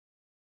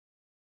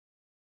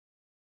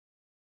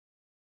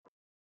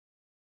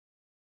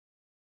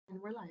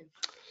And we're live.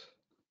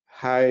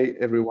 Hi,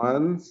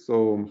 everyone.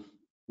 So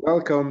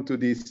welcome to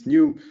this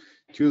new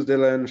Tuesday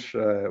lunch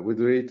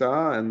with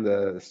Rita,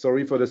 and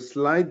sorry for the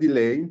slight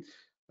delay.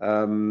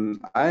 I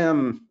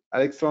am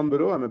Alexandre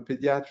Belot. I'm a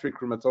pediatric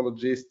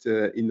rheumatologist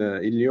in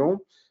Lyon.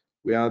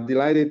 We are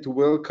delighted to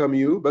welcome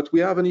you, but we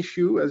have an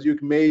issue. As you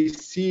may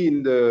see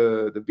in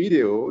the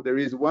video, there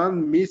is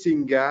one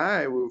missing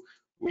guy who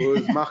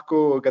is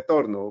Marco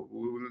Gattorno,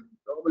 who will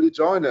normally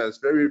join us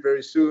very,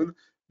 very soon,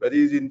 but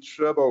he's in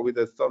trouble with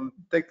some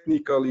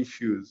technical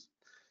issues.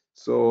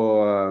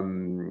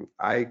 So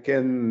I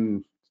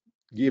can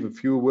give a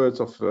few words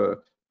of,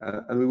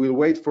 and we will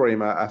wait for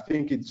him. I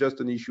think it's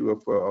just an issue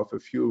of a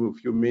few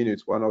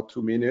minutes, 1 or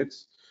 2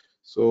 minutes.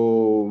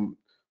 So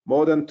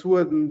more than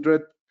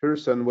 200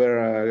 persons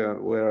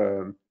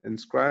were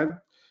inscribed,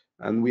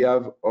 and we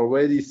have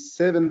already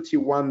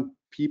 71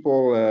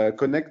 people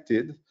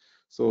connected.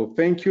 So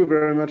thank you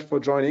very much for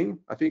joining.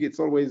 I think it's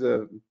always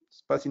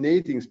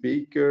fascinating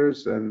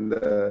speakers and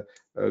a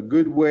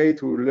good way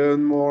to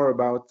learn more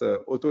about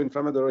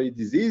autoinflammatory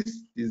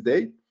disease this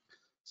day.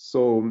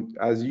 So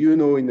as you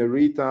know, in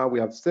ERN-RITA, we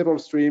have several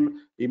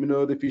streams: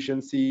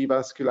 immunodeficiency,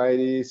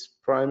 vasculitis,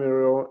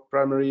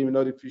 primary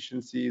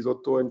immunodeficiencies,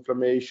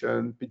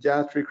 autoinflammation,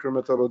 pediatric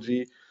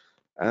rheumatology,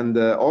 and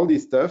all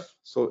this stuff.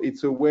 So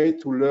it's a way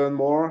to learn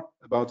more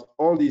about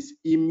all these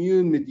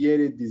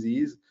immune-mediated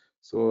disease.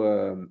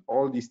 So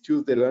all these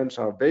Tuesday lunch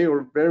are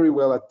very, very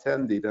well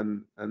attended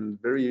and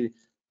very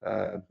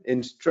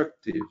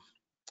instructive.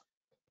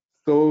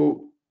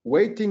 So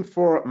waiting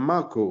for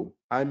Marco,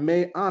 I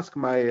may ask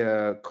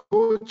my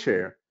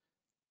co-chair,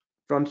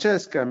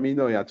 Francesca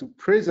Minoia, to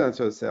present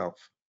herself.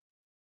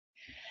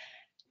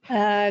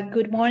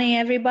 Good morning,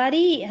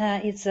 everybody.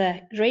 It's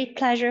a great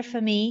pleasure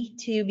for me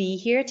to be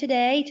here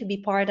today, to be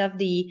part of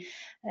the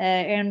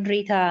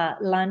ERN-RITA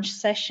lunch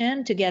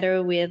session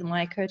together with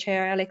my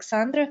co-chair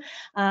Alexandre.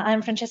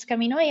 I'm Francesca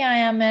Minoia. I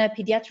am a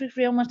pediatric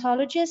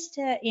rheumatologist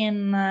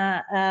in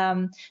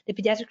the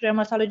pediatric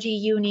rheumatology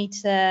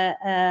unit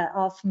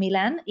of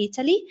Milan,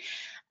 Italy.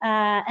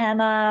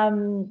 And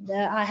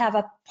I have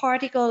a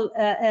particular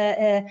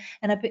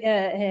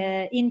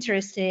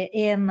interest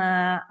in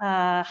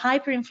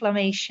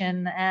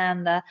hyperinflammation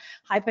and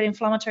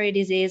hyperinflammatory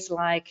disease,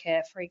 like,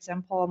 for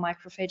example,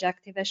 macrophage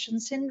activation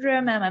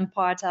syndrome. And I'm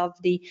part of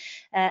the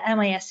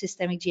MIS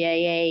Systemic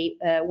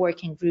GIA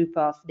working group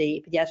of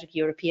the Pediatric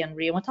European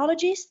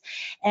Rheumatologists.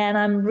 And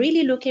I'm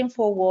really looking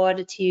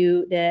forward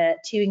to the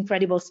two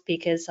incredible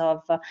speakers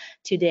of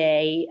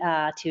today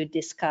to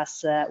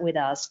discuss with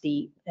us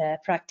the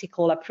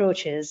practical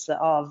approaches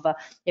of a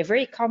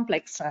very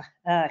complex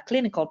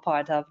clinical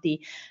part of the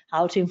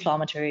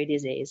autoinflammatory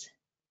disease.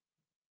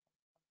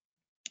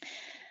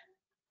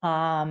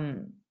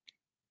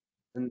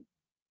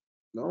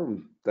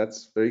 No,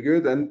 that's very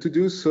good. And to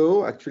do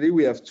so, actually,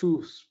 we have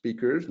two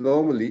speakers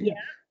normally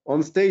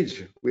on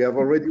stage. We have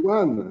already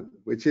one,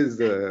 which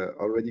is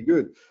already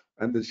good.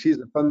 And she's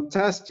a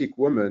fantastic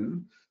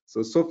woman.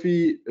 So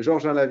Sophie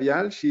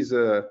Georgin-Lavialle, she's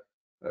a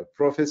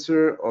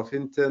professor of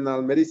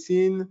internal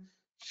medicine.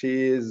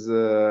 She is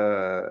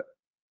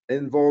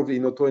involved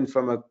in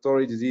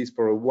autoinflammatory disease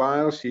for a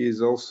while. She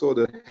is also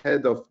the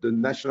head of the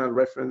National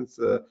Reference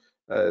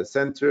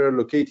Center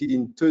located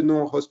in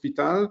Tenon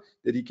Hospital,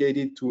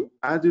 dedicated to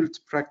adult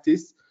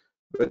practice.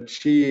 But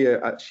she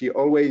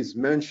always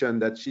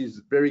mentioned that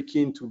she's very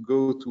keen to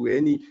go to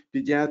any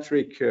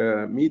pediatric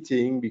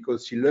meeting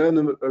because she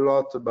learned a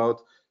lot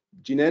about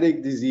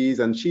genetic disease,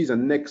 and she's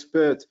an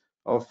expert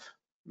of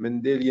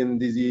Mendelian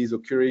disease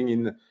occurring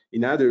in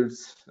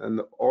adults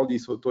and all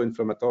this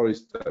autoinflammatory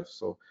stuff.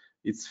 So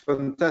it's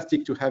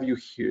fantastic to have you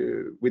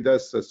here with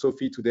us,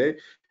 Sophie, today,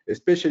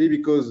 especially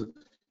because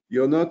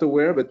you're not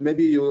aware, but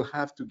maybe you'll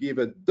have to give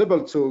a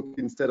double talk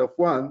instead of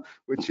one,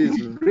 which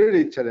is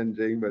really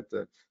challenging. But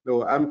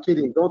no, I'm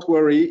kidding. Don't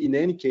worry. In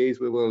any case,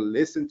 we will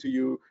listen to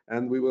you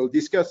and we will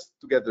discuss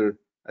together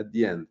at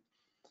the end.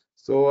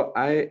 So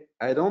I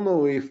don't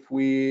know if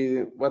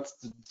what's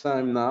the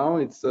time now?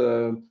 It's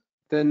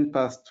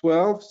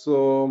 10:12.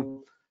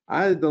 So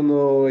I don't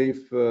know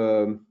if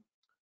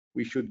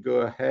we should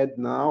go ahead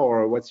now,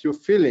 or what's your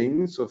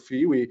feeling,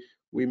 Sophie?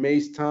 We may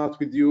start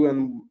with you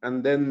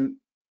and then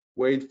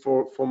wait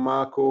for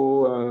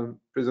Marco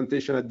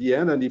presentation at the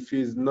end. And if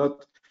he's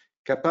not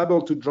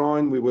capable to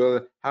join, we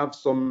will have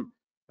some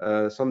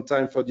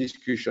time for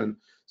discussion.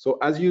 So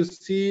as you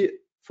see,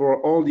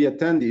 for all the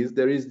attendees,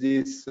 there is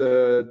this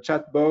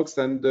chat box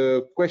and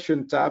the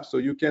question tab, so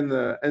you can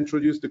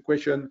introduce the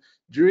question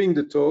during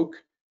the talk.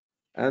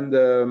 And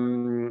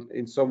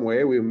in some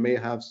way, we may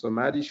have some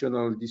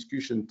additional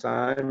discussion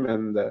time,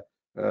 and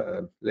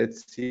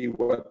let's see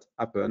what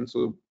happens.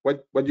 So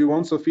what do you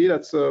want, Sophie?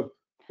 That's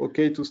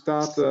okay to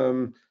start.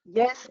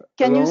 Yes.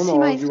 Can you see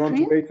my screen? You want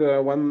to wait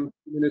 1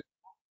 minute?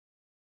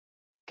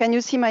 Can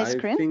you see my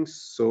screen? I think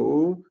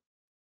so.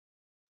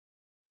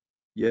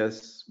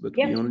 Yes, but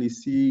we only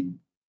see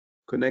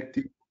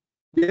connected.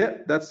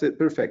 Yeah, that's it.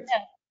 Perfect.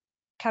 Yeah.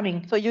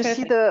 Coming. So you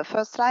see the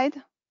first slide?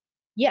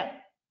 Yeah.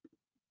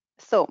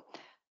 So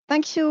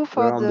thank you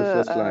for the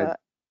first slide.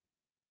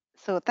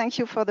 So thank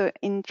you for the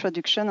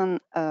introduction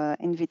and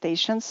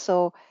invitation.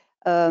 So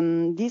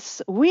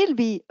this will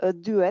be a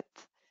duet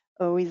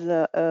with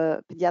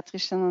a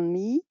pediatrician and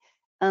me.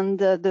 And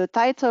the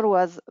title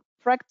was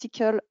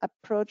Practical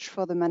Approach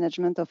for the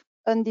Management of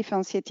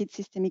Undifferentiated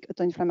Systemic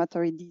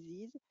Autoinflammatory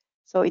Disease.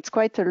 So it's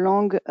quite a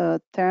long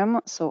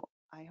term. So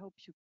I hope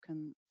you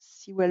can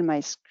see well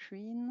my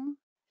screen.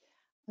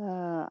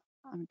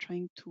 I'm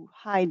trying to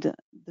hide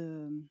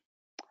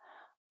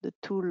the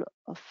tool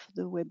of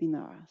the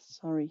webinar,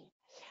 sorry.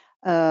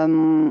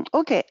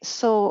 Okay,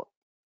 so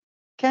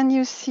can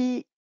you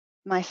see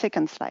my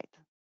second slide?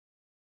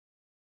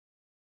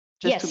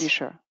 Just yes. to be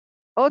sure.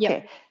 Okay,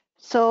 yep.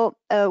 So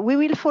we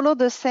will follow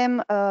the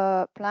same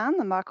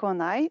plan, Marco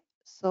and I.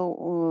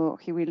 So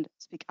he will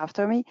speak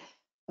after me.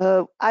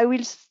 I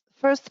will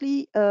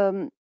firstly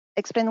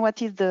explain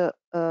what is the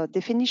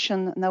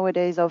definition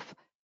nowadays of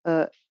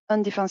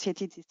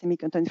undifferentiated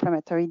systemic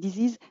autoinflammatory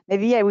disease.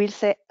 Maybe I will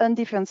say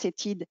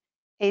undifferentiated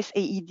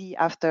SAED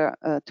after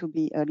to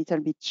be a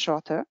little bit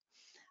shorter.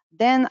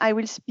 Then I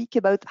will speak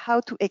about how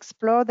to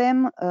explore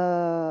them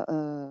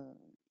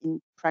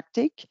in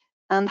practice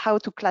and how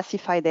to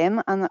classify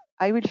them. And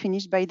I will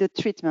finish by the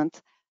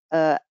treatment.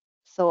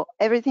 So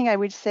everything I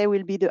will say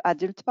will be the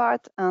adult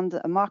part,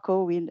 and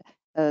Marco will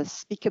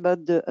speak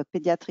about the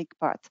pediatric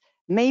part.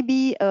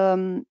 Maybe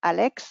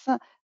Alex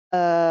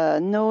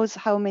knows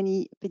how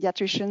many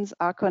pediatricians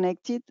are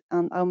connected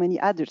and how many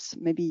adults.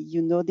 Maybe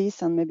you know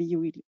this, and maybe you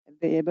will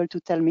be able to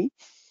tell me.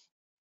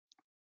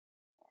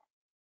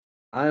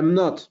 I'm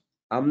not.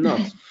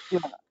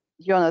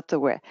 You're not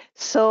aware.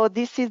 So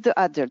this is the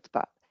adult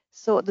part.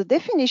 So the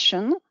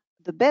definition,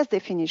 the best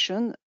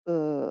definition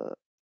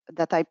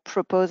that I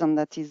propose and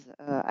that is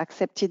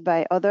accepted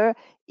by others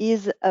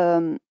is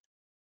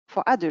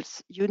for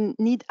adults, you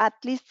need at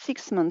least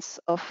 6 months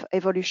of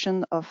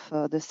evolution of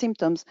the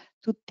symptoms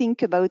to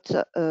think about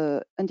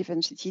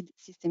undifferentiated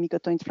systemic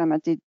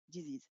autoinflammatory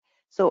disease.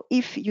 So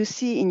if you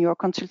see in your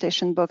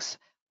consultation box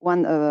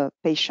one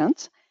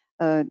patient,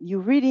 you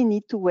really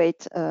need to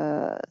wait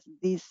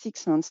these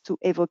 6 months to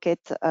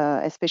evocate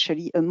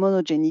especially a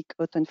monogenic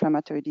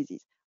autoinflammatory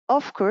disease.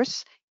 Of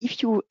course,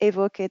 if you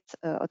evocate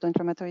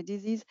autoinflammatory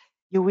disease,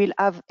 you will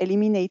have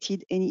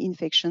eliminated any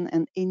infection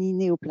and any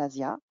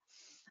neoplasia.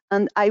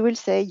 And I will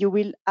say you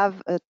will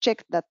have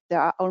checked that there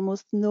are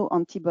almost no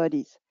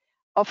antibodies.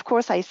 Of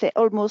course, I say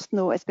almost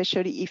no,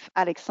 especially if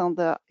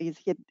Alexandre is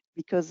here,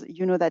 because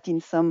you know that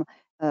in some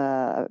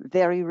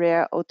very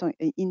rare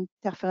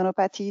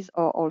interferonopathies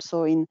or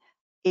also in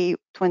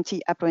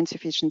A20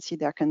 haploinsufficiency,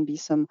 there can be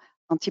some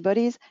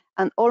antibodies,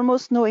 and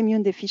almost no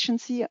immune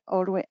deficiency.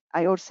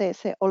 I also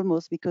say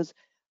almost because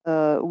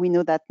we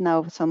know that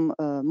now some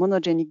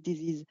monogenic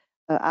disease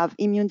have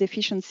immune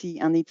deficiency,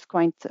 and it's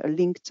quite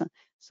linked.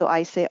 So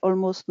I say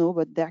almost no,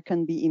 but there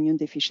can be immune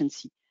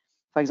deficiency,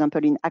 for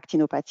example, in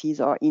actinopathies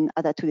or in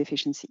ADA2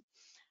 deficiency.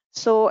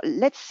 So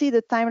let's see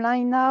the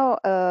timeline now.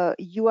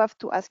 You have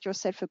to ask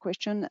yourself a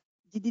question.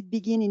 Did it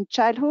begin in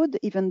childhood,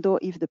 even though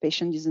if the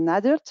patient is an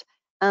adult?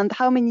 And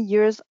how many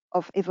years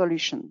of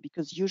evolution?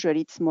 Because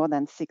usually it's more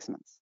than 6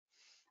 months.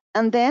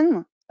 And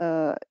then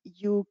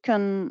you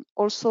can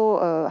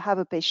also have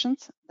a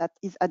patient that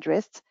is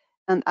addressed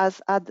and has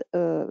had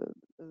a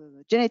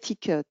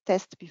genetic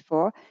test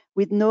before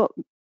with no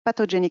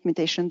pathogenic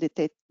mutation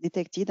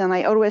detected. And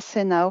I always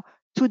say now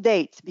to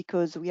date,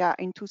 because we are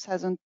in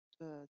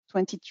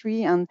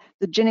 2023 and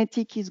the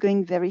genetic is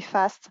going very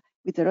fast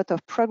with a lot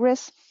of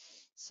progress.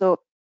 So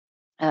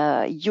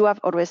you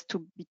have always to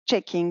be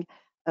checking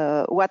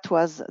what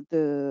was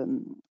the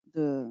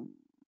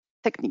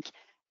technique,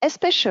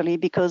 especially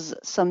because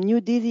some new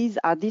diseases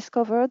are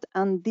discovered.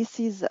 And this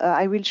is,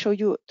 I will show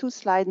you 2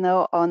 slides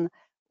now on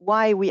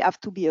why we have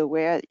to be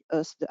aware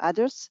as the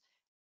adults,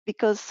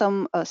 because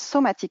some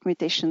somatic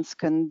mutations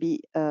can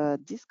be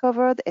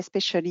discovered,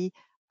 especially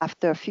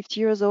after 50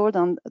 years old.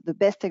 And the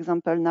best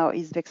example now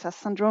is VEXAS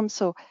syndrome.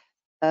 So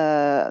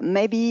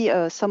maybe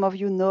some of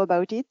you know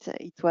about it.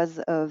 It was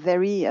a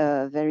very,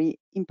 very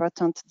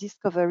important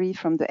discovery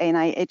from the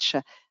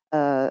NIH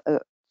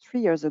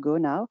 3 years ago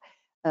now.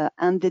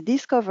 And they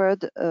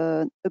discovered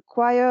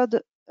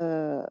acquired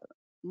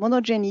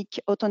monogenic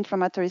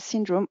autoinflammatory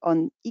syndrome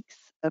on X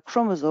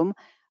chromosome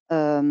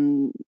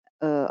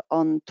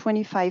on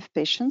 25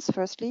 patients,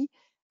 firstly,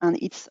 and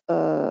it's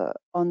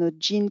on a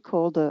gene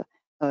called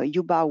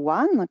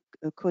UBA1,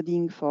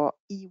 coding for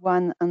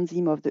E1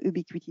 enzyme of the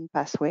ubiquitin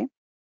pathway.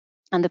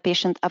 And the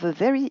patient have a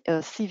very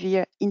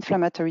severe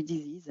inflammatory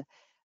disease,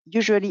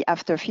 usually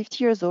after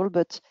 50 years old,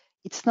 but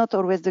it's not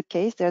always the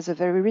case. There's a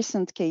very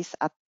recent case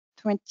at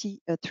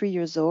 23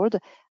 years old,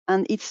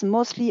 and it's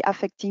mostly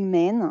affecting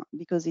men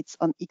because it's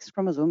on X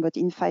chromosome, but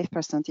in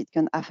 5% it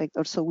can affect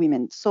also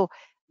women. So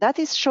that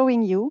is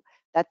showing you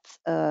that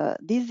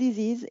this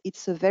disease,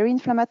 it's a very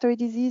inflammatory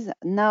disease.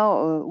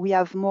 Now we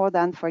have more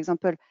than, for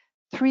example,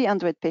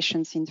 300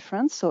 patients in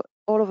France. So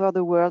all over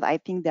the world, I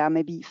think there are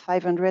maybe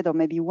 500 or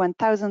maybe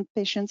 1,000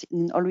 patients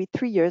in only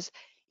 3 years.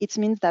 It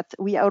means that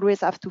we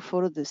always have to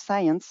follow the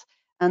science,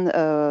 and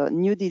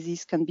new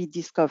disease can be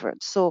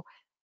discovered. So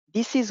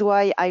This is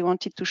why I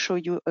wanted to show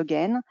you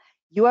again.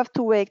 You have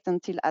to wait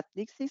until at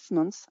least 6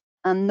 months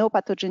and no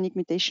pathogenic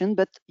mutation,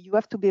 but you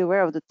have to be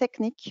aware of the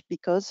technique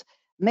because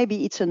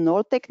maybe it's an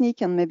old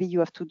technique and maybe you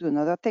have to do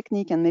another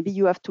technique and maybe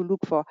you have to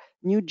look for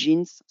new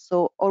genes.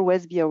 So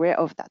always be aware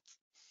of that.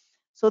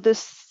 So the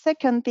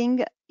second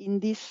thing in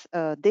this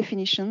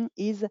definition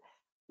is,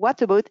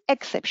 what about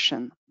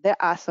exception? There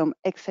are some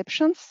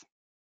exceptions.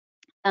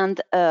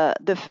 And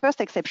the first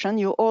exception,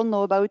 you all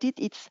know about it,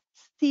 it's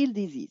still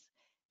disease.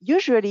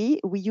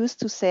 Usually, we used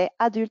to say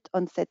adult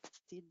onset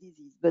still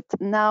disease, but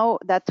now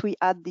that we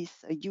add this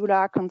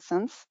EULAR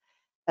consent,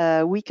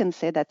 we can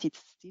say that it's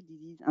still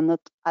disease and not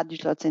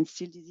adult onset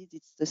still disease,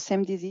 it's the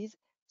same disease.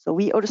 So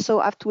we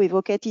also have to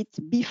evocate it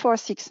before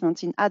 6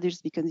 months in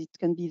adults because it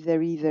can be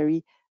very,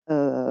 very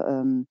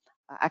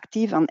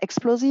active and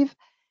explosive.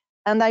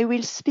 And I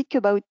will speak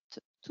about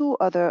two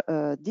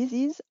other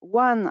diseases.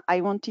 One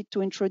I wanted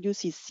to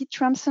introduce is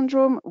CTRAM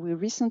syndrome. We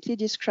recently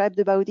described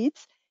about it.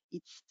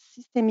 It's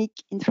systemic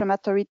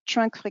inflammatory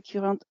trunk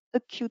recurrent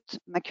acute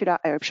macular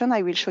eruption.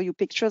 I will show you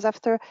pictures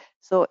after.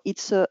 So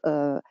it's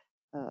a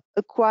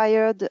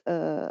acquired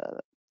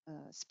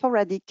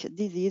sporadic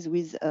disease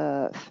with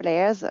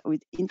flares,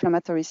 with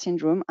inflammatory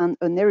syndrome and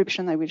an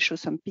eruption. I will show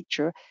some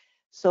picture.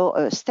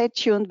 So stay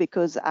tuned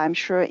because I'm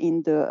sure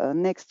in the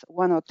next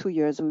 1 or 2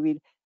 years, we will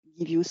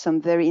give you some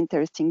very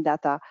interesting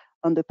data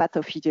on the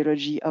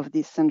pathophysiology of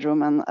this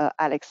syndrome. And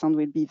Alexandre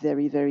will be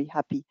very, very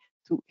happy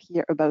to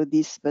hear about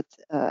this, but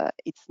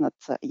it's not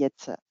yet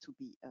to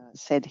be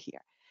said here.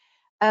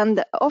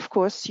 And of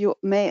course, you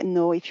may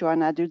know if you are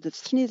an adult, the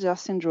Schnitzler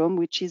syndrome,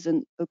 which is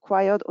an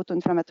acquired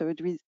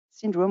autoinflammatory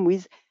syndrome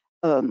with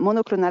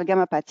monoclonal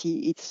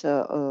gammopathy. It's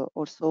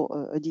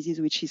also a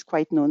disease which is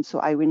quite known, so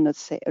I will not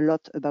say a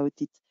lot about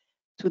it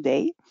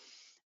today.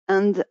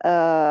 And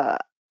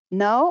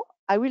now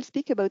I will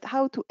speak about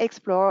how to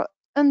explore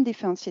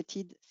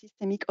undifferentiated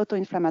systemic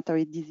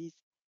autoinflammatory disease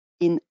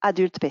in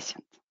adult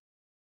patients.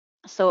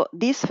 So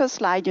this first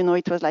slide, you know,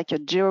 it was like a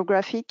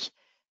geographic,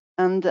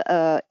 and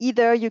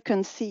either you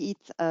can see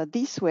it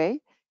this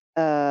way,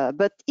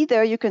 but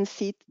either you can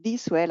see it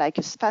this way, like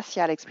a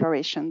spatial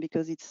exploration,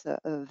 because it's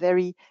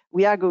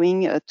we are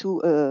going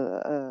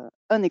to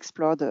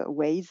unexplored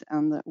ways,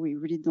 and we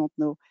really don't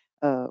know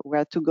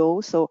where to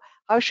go. So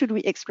how should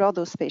we explore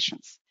those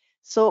patients?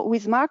 So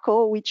with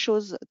Marco, we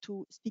chose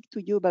to speak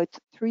to you about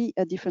 3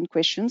 different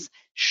questions.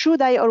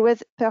 Should I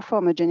always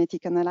perform a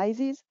genetic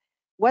analysis?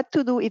 What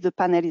to do if the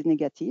panel is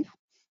negative?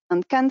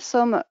 And can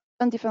some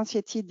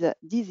undifferentiated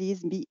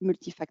disease be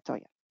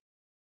multifactorial?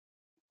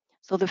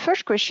 So the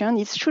first question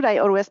is, should I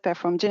always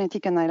perform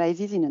genetic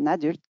analysis in an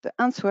adult? The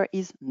answer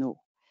is no,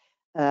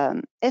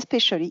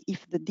 especially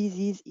if the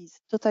disease is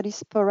totally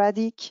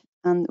sporadic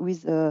and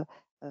with a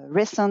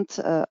recent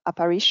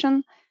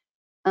apparition.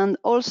 And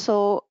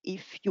also,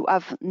 if you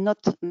have not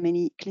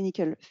many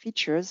clinical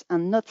features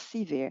and not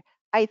severe,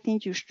 I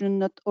think you should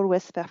not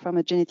always perform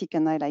a genetic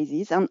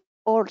analysis. And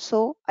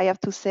also, I have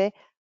to say,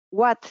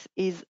 what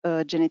is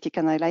a genetic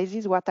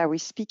analysis? What are we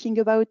speaking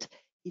about?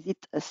 Is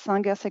it a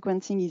Sanger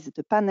sequencing? Is it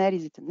a panel?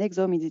 Is it an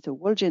exome? Is it a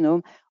whole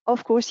genome?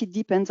 Of course, it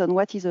depends on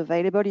what is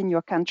available in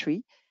your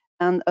country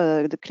and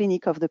the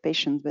clinic of the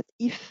patient. But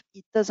if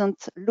it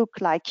doesn't look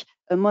like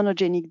a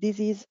monogenic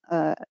disease,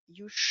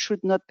 you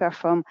should not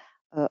perform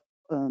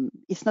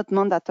it's not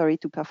mandatory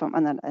to perform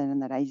an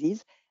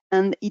analysis,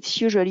 and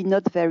it's usually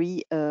not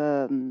very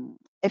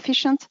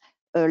efficient.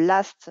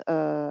 Last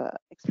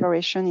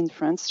exploration in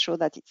France showed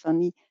that it's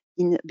only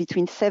in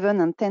between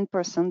 7 and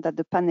 10% that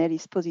the panel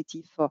is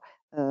positive for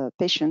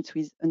patients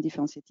with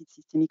undifferentiated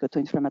systemic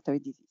autoinflammatory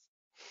disease.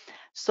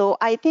 So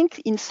I think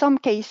in some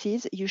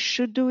cases you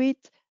should do it.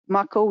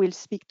 Marco will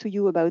speak to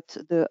you about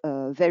the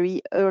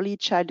very early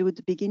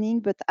childhood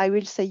beginning, but I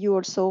will say you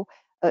also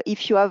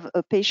if you have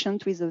a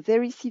patient with a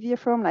very severe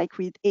form, like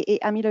with AA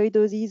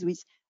amyloidosis,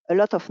 with a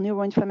lot of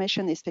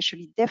neuroinflammation,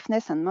 especially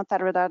deafness and mental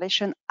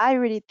retardation, I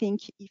really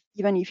think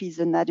even if he's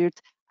an adult,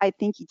 I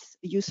think it's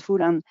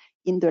useful. And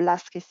in the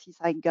last cases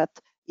I got,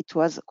 it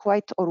was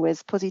quite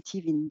always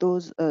positive in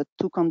those 2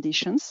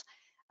 conditions.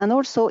 And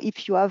also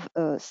if you have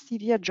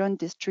severe joint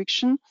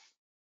destruction,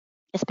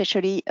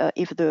 especially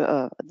if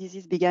the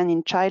disease began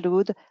in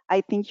childhood, I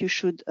think you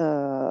should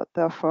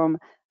perform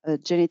a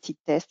genetic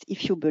test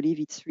if you believe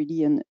it's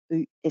really an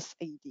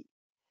USAID.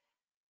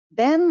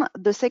 Then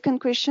the second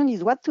question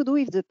is what to do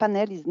if the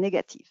panel is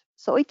negative.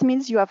 So it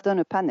means you have done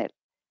a panel.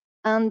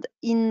 And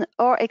in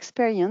our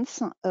experience,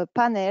 a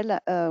panel,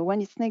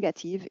 when it's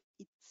negative,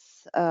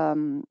 it's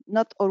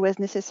not always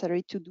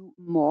necessary to do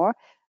more,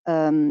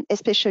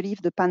 especially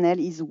if the panel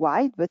is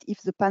wide. But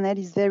if the panel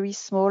is very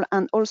small,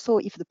 and also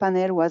if the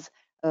panel was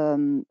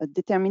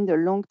determined a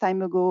long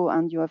time ago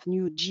and you have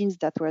new genes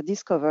that were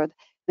discovered,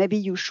 maybe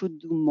you should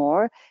do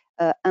more.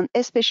 And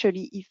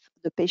especially if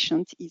the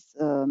patient is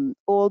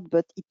old,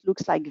 but it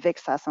looks like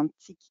vexas and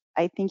sick,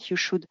 I think you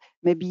should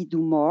maybe do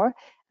more.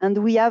 And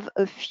we have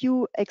a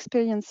few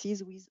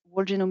experiences with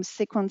whole genome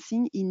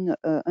sequencing in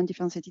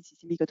undifferentiated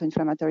systemic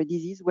autoinflammatory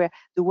disease, where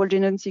the whole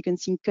genome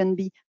sequencing can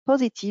be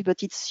positive,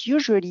 but it's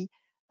usually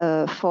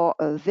for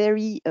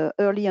very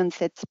early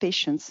onset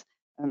patients,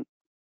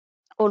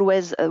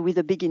 always with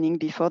a beginning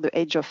before the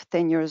age of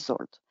 10 years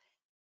old.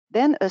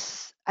 Then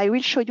I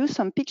will show you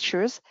some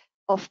pictures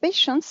of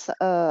patients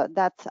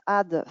that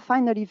had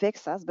finally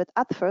VEXAS, but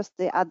at first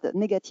they had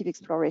negative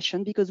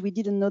exploration because we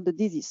didn't know the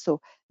disease. So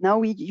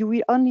now you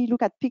will only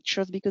look at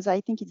pictures because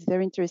I think it's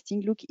very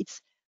interesting. Look,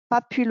 it's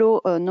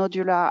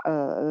papulonodular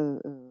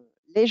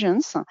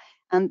lesions,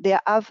 and they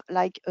have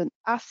like an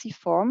RC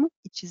form,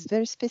 which is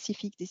very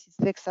specific. This is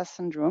VEXAS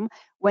syndrome.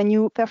 When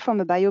you perform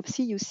a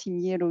biopsy, you see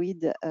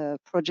myeloid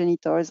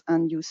progenitors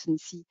and you can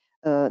see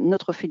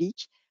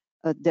neutrophilic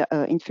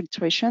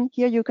infiltration.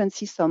 Here you can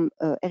see some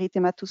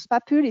erythematous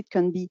papule. It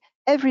can be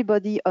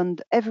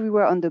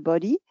everywhere on the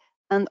body.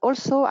 And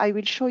also I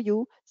will show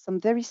you some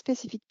very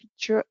specific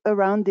picture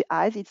around the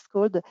eyes. It's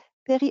called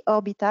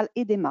periorbital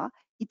edema.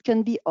 It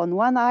can be on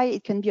one eye,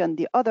 it can be on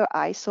the other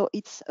eye. So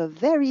it's a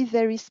very,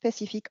 very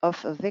specific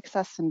of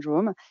VEXAS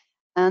syndrome.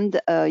 And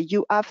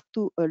you have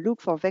to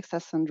look for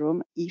VEXAS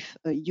syndrome if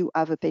you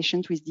have a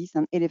patient with this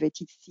and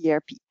elevated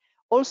CRP.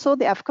 Also,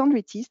 they have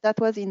chondritis. That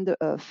was in the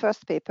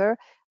first paper,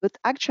 but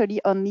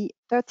actually only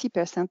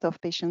 30% of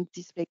patients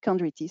display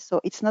chondritis.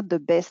 So it's not the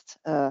best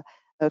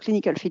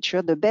clinical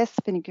feature. The best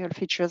clinical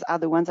features are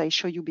the ones I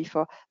showed you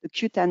before, the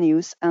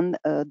cutaneous and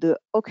the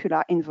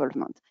ocular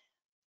involvement.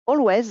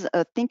 Always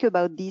think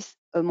about this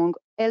among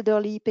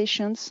elderly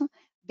patients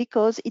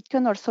because it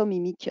can also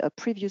mimic a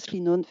previously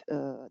known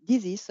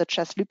disease such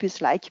as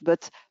lupus-like,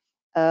 but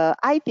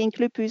I think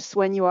lupus,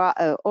 when you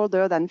are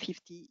older than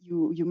 50,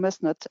 you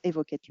must not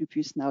evocate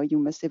lupus now. You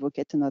must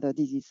evocate another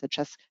disease such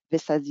as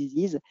VEXAS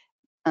disease.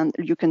 And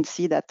you can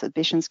see that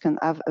patients can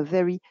have a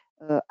very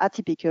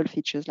atypical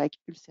features like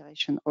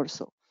ulceration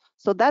also.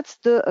 So that's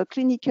the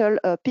clinical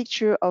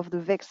picture of the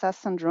VEXAS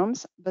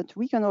syndromes, but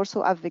we can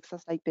also have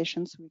VEXAS-like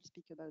patients. We'll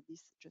speak about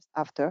this just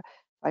after.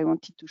 I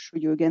wanted to show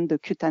you again the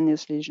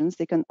cutaneous lesions.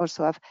 They can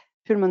also have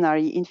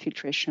pulmonary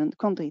infiltration,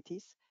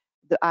 chondritis,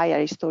 the eye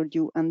I told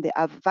you, and they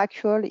have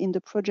vacuole in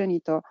the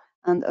progenitor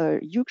and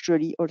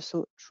usually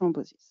also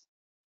thrombosis.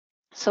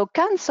 So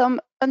can some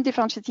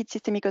undifferentiated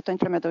systemic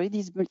autoinflammatory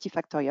disease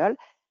multifactorial?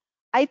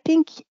 I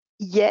think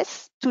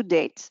yes, to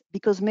date,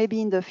 because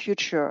maybe in the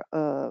future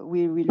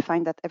we will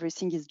find that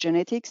everything is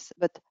genetics,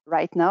 but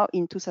right now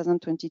in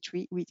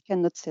 2023 we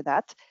cannot say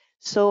that.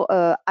 So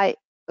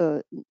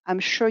I'm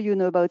sure you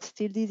know about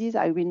Still disease.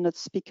 I will not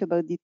speak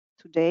about it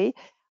today.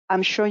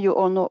 I'm sure you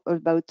all know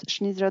about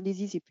Schnitzler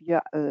disease if you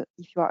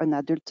are an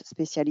adult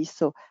specialist,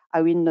 so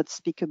I will not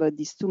speak about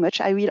this too much.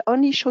 I will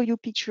only show you a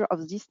picture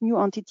of this new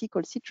entity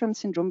called Citrome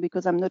syndrome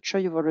because I'm not sure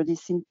you've already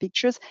seen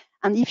pictures.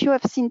 And if you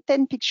have seen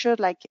 10 pictures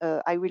like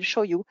I will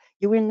show you,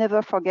 you will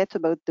never forget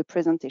about the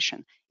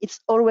presentation. It's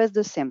always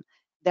the same.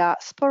 They are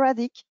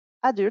sporadic,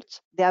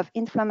 adults, they have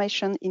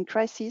inflammation in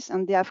crisis,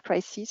 and they have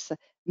crisis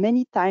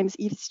many times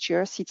each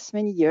year, since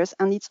many years,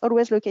 and it's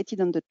always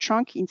located on the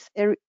trunk. It's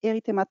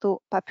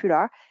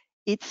erythematopapular.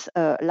 It's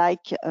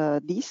like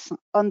this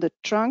on the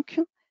trunk.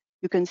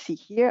 You can see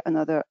here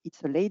another,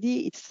 it's a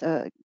lady. It's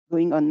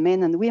going on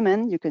men and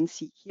women. You can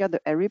see here the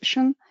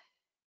eruption.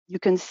 You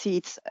can see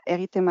it's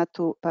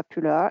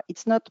erythematopapular.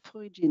 It's not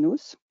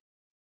pruriginous.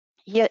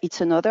 Here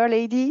it's another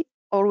lady,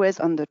 always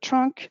on the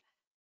trunk.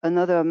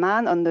 Another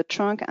man on the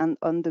trunk and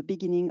on the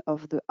beginning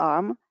of the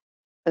arm.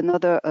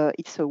 Another,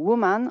 it's a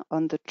woman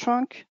on the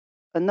trunk.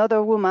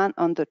 Another woman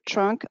on the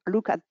trunk.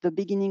 Look at the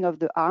beginning of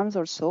the arms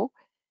also.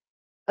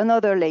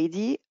 Another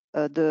lady,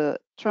 the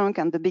trunk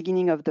and the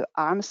beginning of the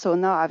arm. So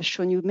now I've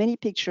shown you many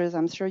pictures.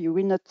 I'm sure you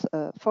will not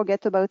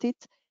forget about it.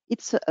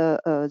 It's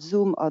a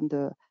zoom on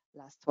the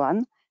last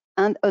one.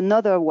 And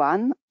another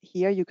one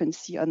here you can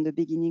see on the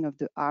beginning of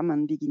the arm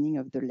and beginning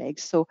of the leg.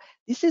 So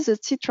this is a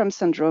Citrome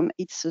syndrome.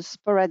 It's a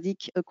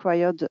sporadic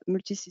acquired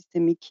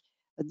multisystemic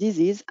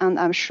disease, and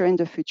I'm sure in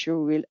the future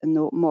we will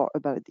know more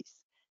about this.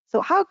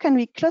 So how can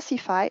we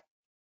classify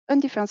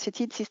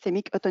undifferentiated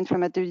systemic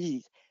autoinflammatory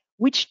disease?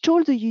 Which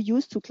tool do you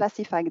use to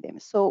classify them?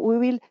 So we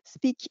will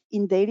speak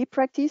in daily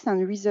practice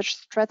and research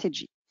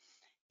strategy.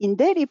 In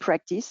daily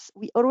practice,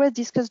 we always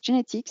discuss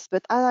genetics,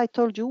 but as I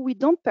told you, we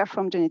don't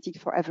perform genetics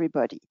for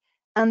everybody.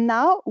 And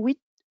now we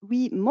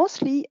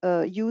mostly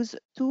use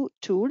two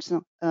tools,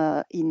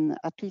 at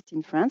least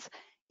in France,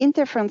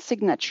 interference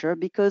signature,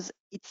 because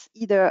it's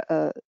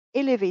either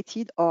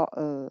elevated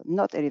or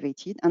not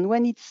elevated. And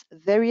when it's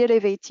very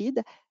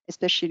elevated,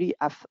 especially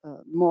at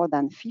more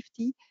than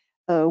 50,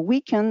 we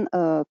can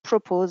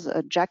propose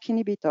a JAK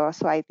inhibitor.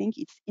 So I think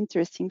it's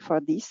interesting for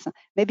this.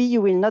 Maybe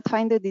you will not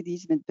find the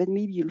disease, but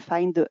maybe you'll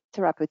find the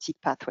therapeutic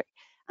pathway.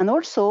 And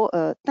also,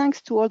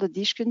 thanks to all the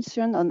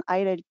discussion on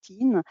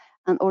IL-18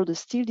 and all the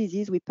Still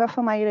disease, we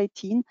perform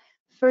IL-18.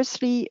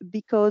 Firstly,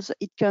 because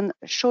it can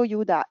show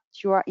you that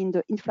you are in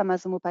the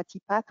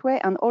inflammation-myopathy pathway,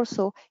 and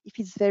also if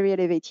it's very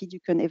elevated, you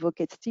can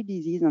evocate Still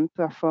disease and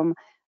perform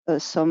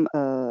some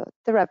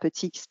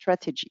therapeutic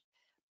strategy.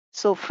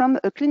 So from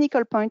a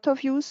clinical point of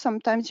view,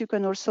 sometimes you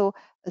can also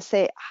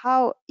say,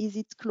 how is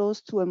it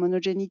close to a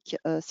monogenic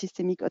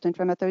systemic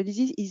autoinflammatory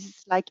disease? Is it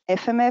like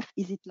FMF?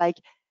 Is it like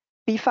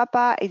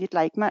PFAPA? Is it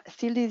like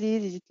Still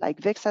disease? Is it like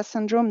VEXAS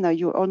syndrome? Now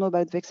you all know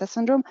about VEXAS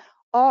syndrome.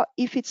 Or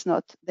if it's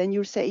not, then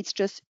you'll say it's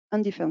just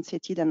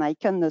undifferentiated, and I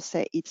cannot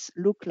say it's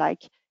look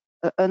like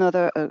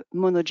another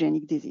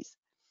monogenic disease.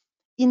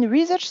 In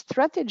research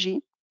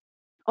strategy,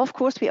 of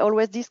course, we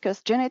always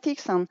discuss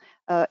genetics, and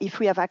if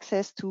we have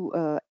access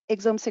to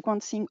exome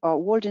sequencing or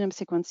whole genome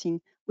sequencing,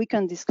 we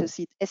can discuss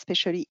it,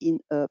 especially in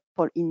a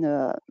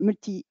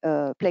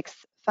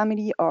multiplex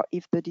family, or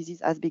if the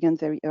disease has begun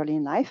very early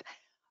in life.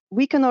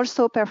 We can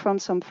also perform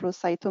some flow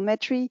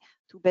cytometry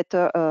to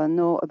better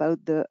know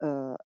about the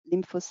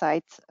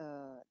lymphocytes,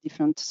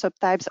 different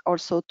subtypes,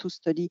 also to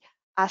study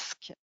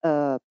ASK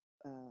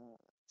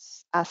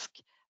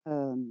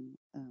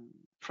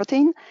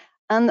protein.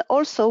 And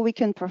also we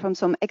can perform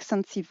some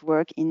extensive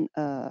work in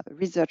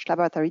research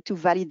laboratory to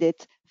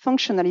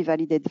functionally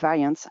validate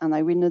variants, and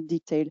I will not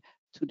detail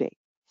today.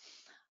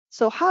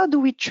 So how do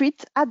we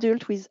treat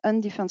adults with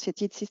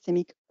undifferentiated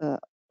systemic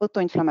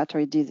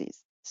autoinflammatory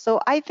disease?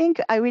 So I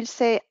think I will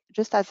say,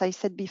 just as I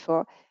said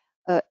before,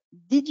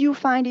 did you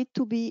find it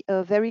to be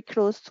very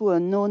close to a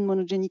known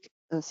monogenic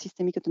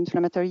systemic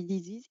autoinflammatory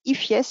disease?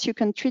 If yes, you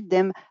can treat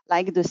them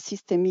like the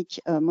systemic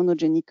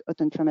monogenic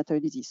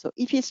autoinflammatory disease. So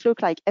if it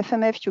looks like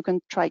FMF, you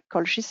can try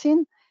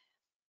colchicine.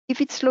 If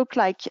it's look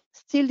like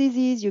Still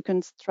disease, you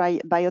can try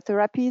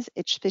biotherapies,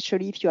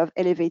 especially if you have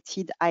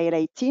elevated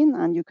IL-18,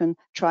 and you can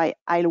try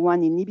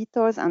IL-1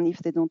 inhibitors, and if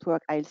they don't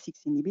work,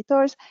 IL-6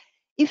 inhibitors.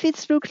 If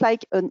it looks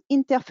like an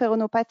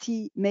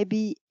interferonopathy,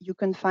 maybe you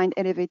can find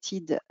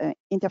elevated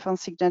interferon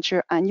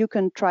signature, and you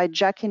can try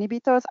JAK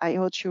inhibitors. I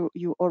hope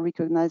you all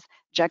recognize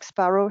Jack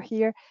Sparrow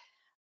here.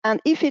 And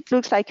if it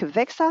looks like a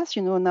VEXAS,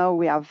 you know, now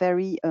we are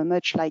very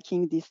much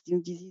liking this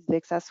new disease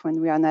VEXAS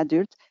when we are an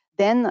adult,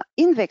 then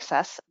in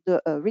VEXAS,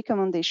 the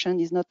recommendation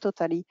is not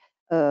totally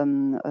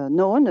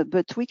known,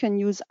 but we can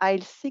use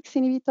IL-6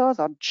 inhibitors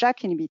or JAK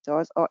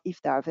inhibitors, or if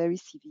they are very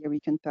severe, we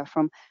can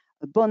perform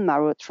a bone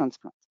marrow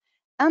transplant.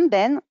 And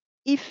then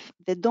if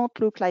they don't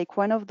look like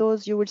one of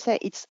those, you will say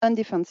it's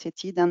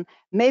undifferentiated, and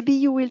maybe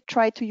you will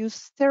try to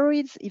use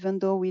steroids, even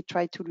though we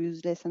try to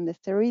use less and less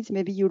steroids.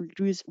 Maybe you'll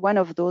use one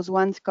of those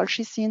ones,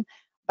 colchicine,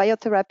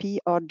 biotherapy,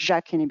 or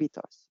JAK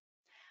inhibitors.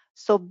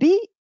 So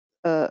be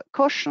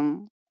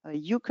caution.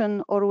 You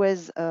can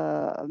always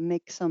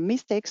make some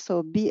mistakes,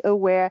 so be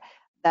aware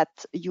that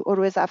you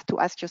always have to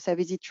ask yourself,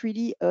 is it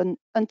really an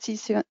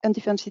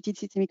undifferentiated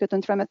systemic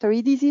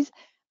autoinflammatory disease?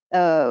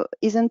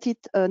 Isn't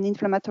it an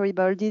inflammatory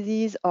bowel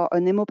disease, or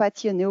an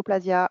hemopathy, a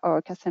neoplasia, or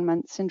a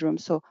Castleman syndrome?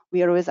 So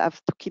we always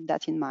have to keep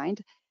that in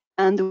mind.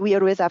 And we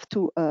always have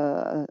to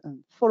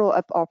follow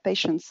up our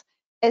patients,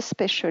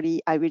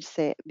 especially, I will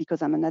say,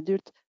 because I'm an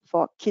adult,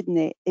 for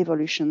kidney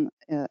evolution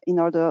in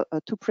order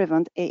to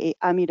prevent AA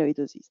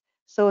amyloidosis.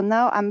 So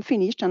now I'm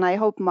finished, and I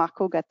hope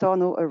Marco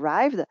Gattorno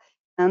arrived,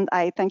 and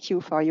I thank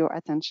you for your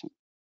attention.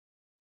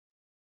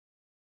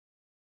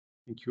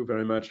 Thank you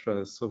very much,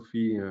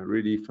 Sophie.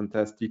 Really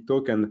fantastic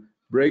talk. And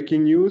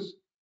breaking news,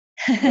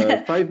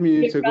 5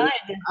 minutes ago,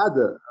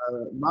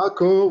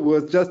 Marco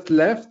was just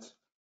left.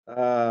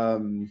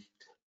 Maybe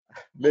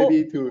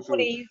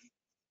hopefully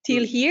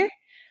still here.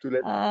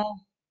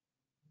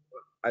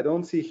 I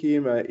don't see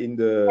him in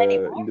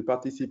the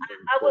participants.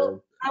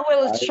 I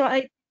will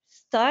try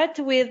start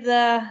with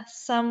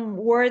some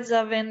words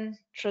of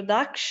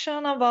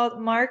introduction about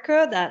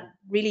Marco. That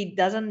really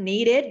doesn't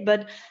need it,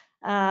 but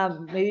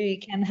maybe we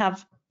can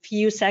have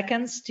few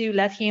seconds to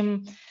let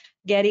him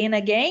get in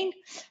again.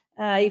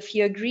 If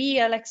you agree,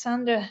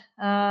 Alexandre.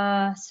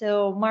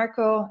 So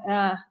Marco,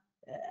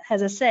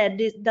 as I said,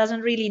 it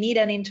doesn't really need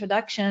an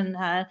introduction.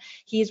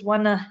 He's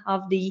one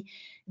of the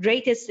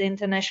greatest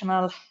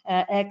international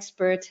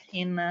expert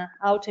in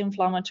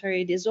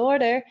autoinflammatory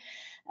disorder,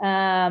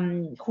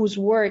 whose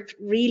work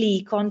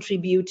really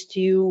contributes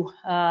to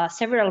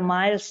several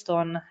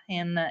milestones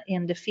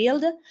in the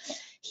field.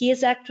 He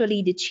is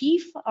actually the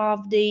chief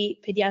of the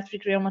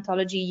pediatric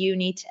rheumatology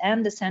unit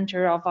and the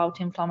Center of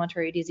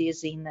Autoinflammatory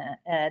Disease in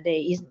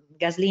the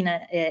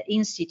Gaslini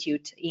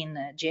Institute in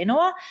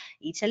Genoa,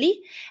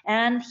 Italy,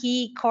 and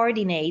he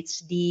coordinates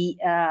the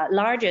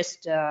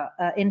largest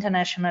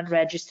international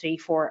registry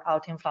for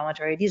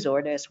autoinflammatory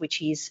disorders,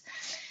 which is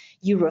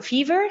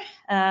Eurofever.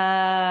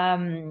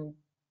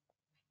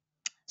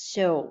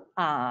 So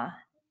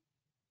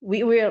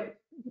we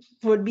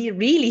would be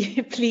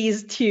really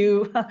pleased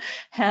to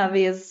have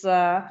his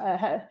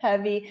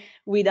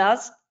with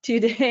us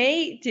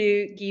today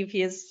to give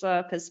his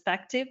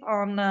perspective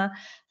on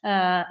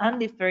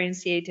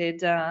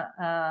undifferentiated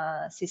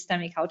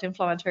systemic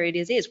autoinflammatory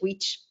disease,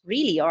 which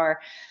really are,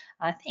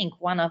 I think,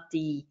 one of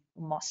the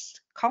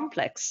most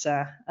complex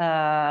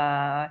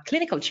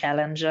clinical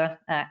challenge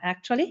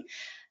actually.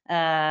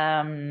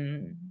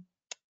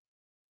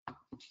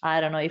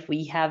 I don't know if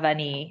we have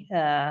any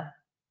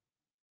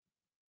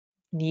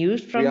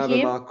news from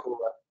him. Marco.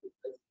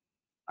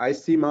 I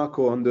see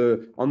Marco on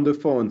the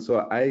phone,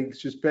 so I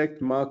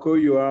suspect, Marco,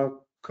 you are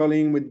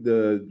calling with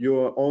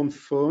your own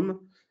phone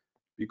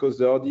because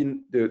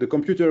the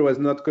computer was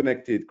not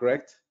connected,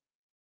 correct?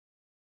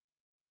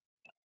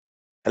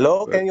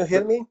 Hello, can you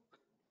hear me?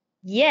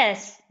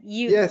 Yes,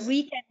 Yes.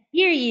 we can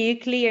hear you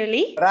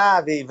clearly.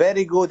 Bravi,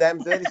 very good.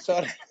 I'm very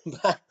sorry,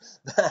 but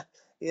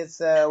it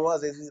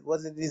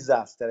was a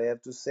disaster. I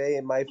have to say,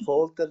 my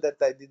fault that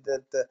I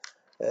didn't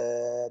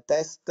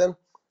test.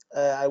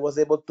 I was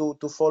able to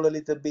follow a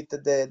little bit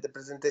the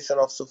presentation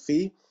of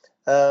Sophie.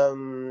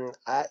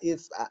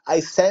 If I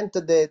sent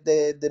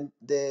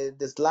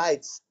the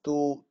slides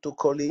to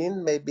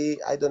Colleen, maybe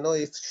I don't know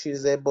if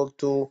she's able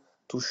to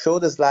show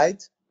the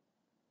slides.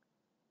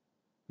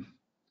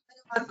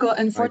 Marco,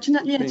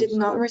 unfortunately, I did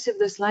not receive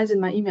the slides in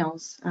my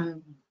emails.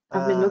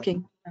 I've been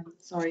looking. I'm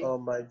sorry. Oh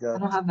my God. I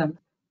don't have them.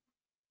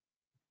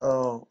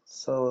 Oh,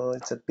 so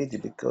it's a pity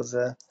because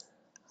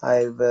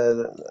I've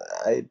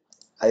I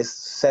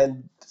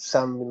sent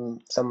some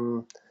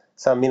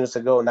minutes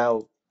ago.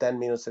 Now 10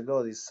 minutes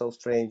ago. It's so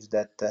strange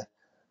that that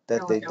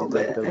No, they no,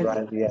 didn't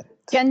arrive yet.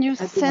 Can you I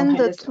do not send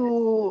have it the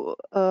to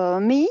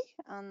me?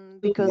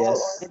 Because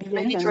Yes.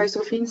 Maybe try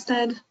Sophie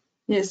instead.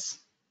 Yes.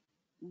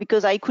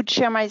 because I could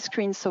share my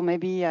screen, so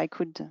maybe I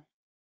could.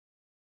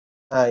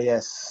 Ah,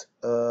 yes.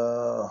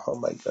 Oh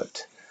my God.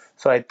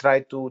 So I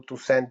tried to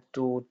send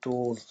to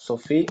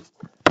Sophie.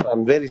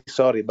 I'm very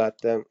sorry,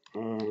 but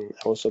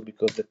also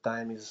because the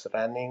time is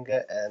running,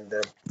 and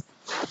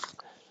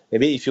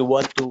maybe if you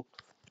want to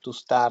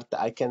start,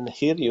 I can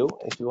hear you.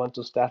 If you want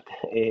to start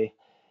a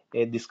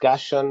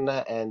discussion,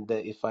 and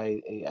if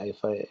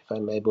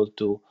I'm able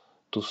to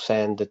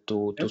send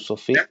to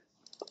Sophie,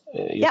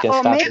 you can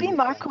or start. maybe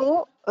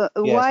Marco, Yes.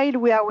 while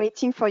we are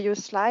waiting for your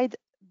slide,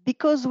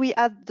 because we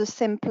had the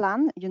same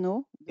plan,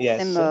 the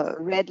Yes. same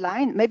red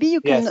line. Maybe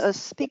you can Yes.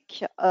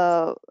 speak.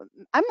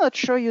 I'm not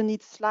sure you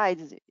need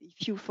slides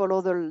if you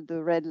follow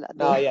the red.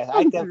 No, yes,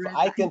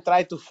 I can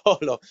try to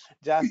follow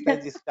just a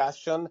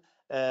discussion,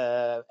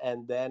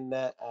 and then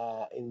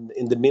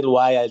in the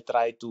meanwhile I'll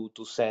try to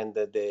send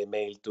the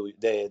mail to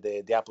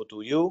the diapo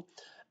to you.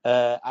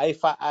 I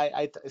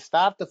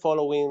start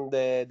following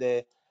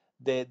the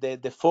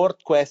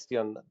fourth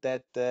question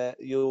that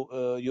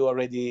you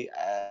already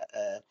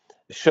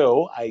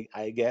show,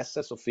 I guess,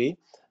 Sophie,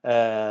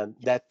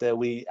 that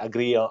we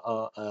agree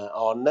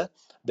on,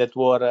 that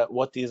were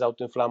what is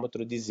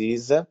autoinflammatory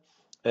disease.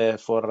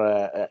 For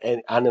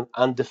an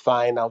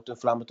undefined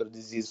autoinflammatory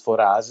disease for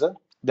us.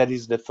 That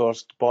is the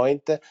first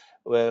point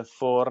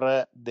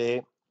for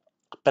the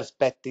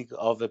perspective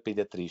of a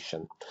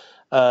pediatrician.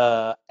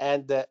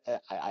 And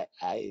I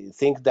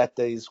think that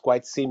is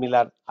quite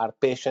similar are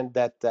patients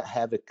that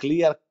have a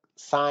clear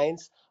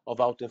signs of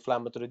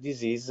autoinflammatory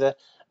disease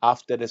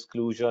after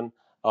exclusion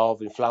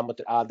of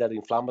other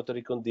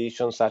inflammatory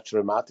conditions such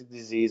rheumatic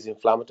disease,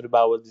 inflammatory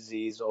bowel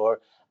disease,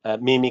 or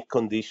mimic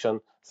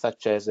condition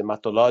such as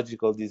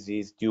hematological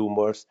disease,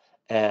 tumors,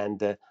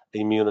 and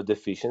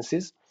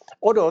immunodeficiencies.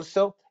 Or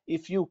also,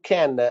 if you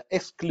can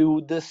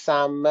exclude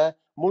some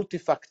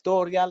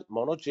multifactorial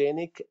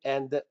monogenic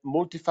and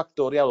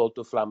multifactorial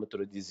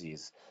autoinflammatory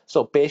disease.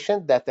 So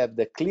patients that have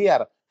the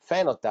clear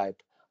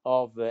phenotype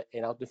of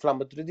an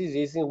autoinflammatory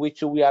disease in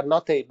which we are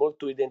not able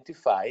to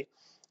identify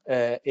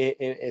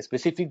a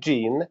specific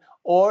gene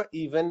or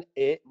even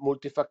a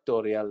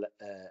multifactorial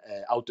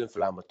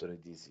autoinflammatory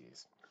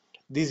disease.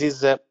 This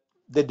is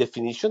the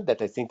definition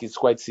that I think is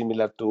quite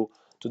similar to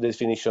the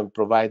definition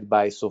provided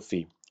by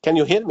Sophie. Can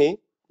you hear me?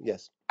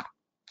 Yes.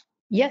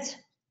 Yes.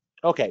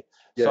 Okay,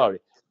 Yeah. sorry.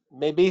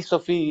 Maybe,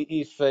 Sophie,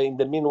 if in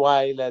the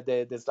meanwhile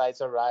the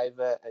slides arrive,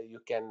 you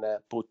can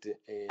put...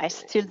 I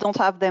still don't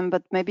have them,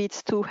 but maybe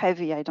it's too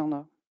heavy. I don't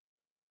know.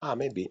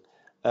 Maybe.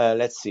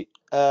 Let's see.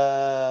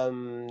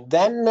 Then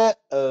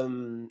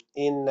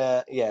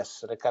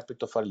yes,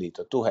 recapito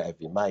fallito, too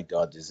heavy. My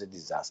God, it's a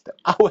disaster.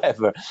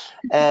 However,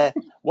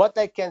 what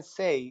I can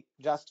say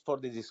just for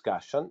the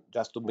discussion,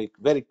 just to make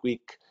very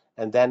quick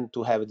and then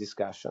to have a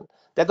discussion,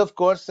 that of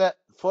course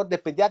for the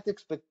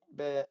pediatric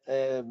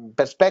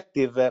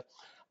perspective,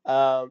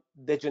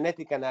 the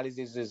genetic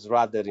analysis is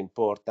rather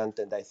important,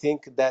 and I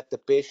think that the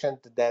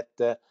patient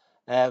that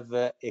have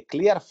a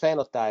clear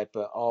phenotype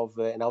of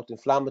an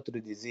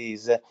autoinflammatory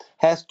disease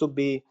has to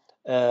be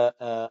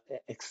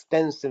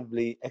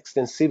extensively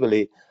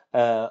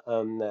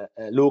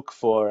look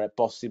for a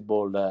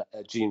possible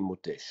gene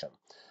mutation.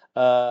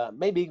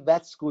 Maybe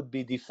that could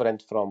be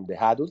different from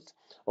the adult.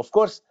 Of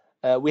course,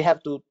 we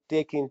have to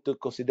take into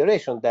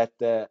consideration that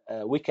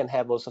we can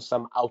have also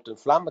some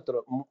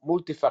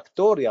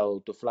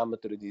multifactorial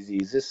autoinflammatory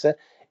diseases,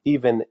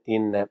 even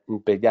in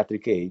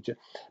pediatric age,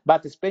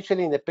 but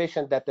especially in a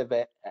patient that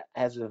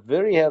has a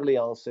very early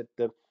onset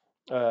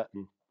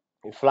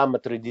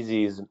inflammatory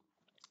disease,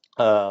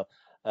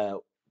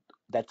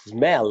 that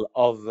smell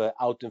of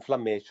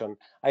autoinflammation,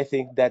 I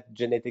think that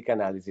genetic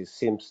analysis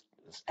seems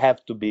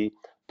have to be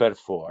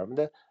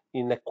performed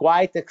in a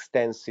quite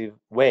extensive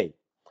way.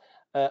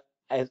 Uh,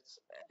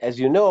 as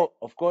you know,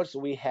 of course,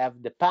 we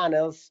have the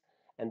panels,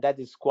 and that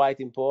is quite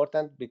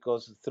important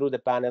because through the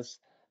panels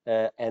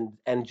and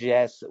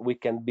NGS, we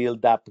can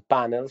build up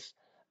panels.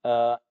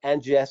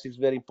 NGS is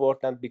very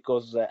important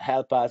because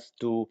help us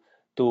to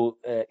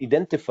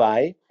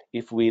identify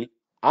if we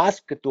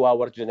ask to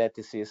our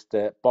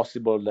geneticist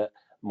possible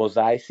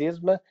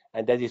mosaicism,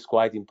 and that is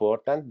quite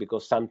important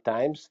because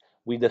sometimes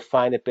we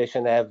define a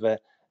patient have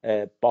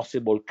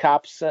possible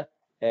CAPS,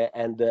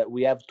 and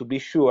we have to be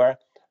sure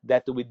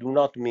that we do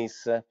not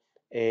miss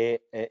a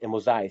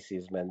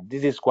mosaicism. And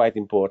this is quite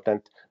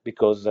important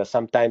because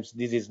sometimes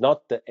this is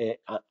not an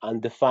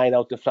undefined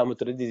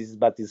autoinflammatory disease,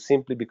 but is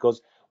simply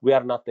because we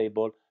are not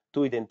able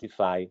to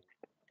identify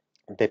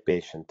the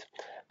patient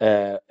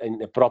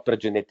in a proper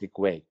genetic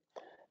way.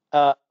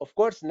 Of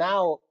course,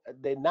 now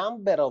the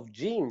number of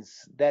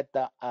genes that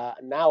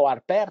now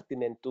are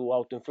pertinent to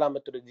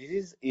autoinflammatory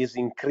disease is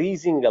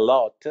increasing a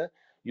lot.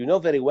 You know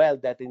very well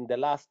that in the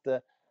last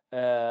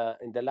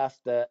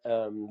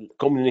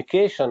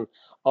communication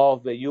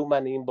of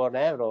human inborn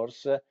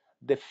errors,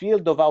 the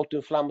field of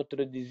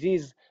autoinflammatory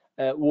disease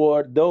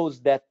were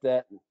those that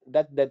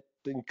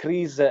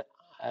increase a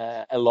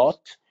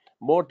lot,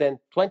 more than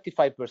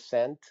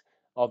 25%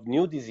 of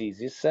new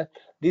diseases.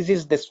 This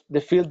is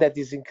the field that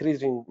is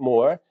increasing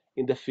more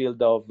in the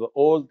field of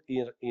old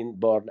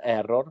inborn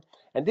error,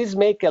 and this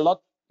makes a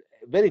lot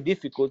very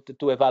difficult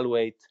to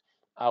evaluate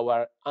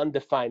our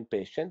undefined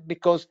patient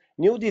because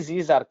new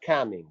diseases are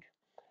coming.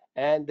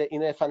 And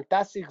in a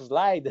fantastic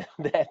slide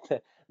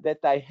that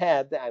I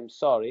had, I'm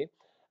sorry,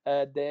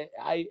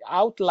 I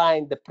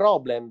outlined the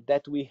problem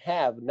that we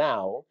have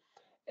now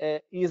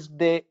is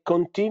the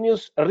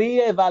continuous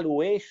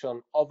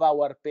re-evaluation of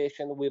our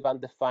patient with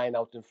undefined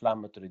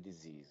autoinflammatory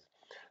disease.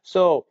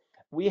 So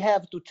we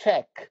have to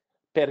check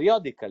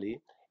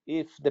periodically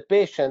if the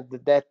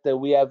patient that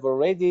we have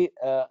already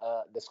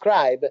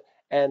described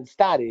and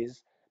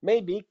studies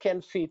maybe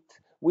can fit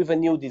with a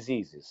new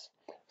diseases.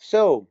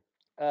 So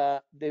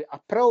the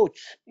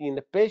approach in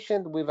a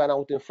patient with an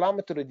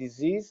autoinflammatory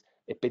disease,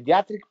 a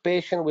pediatric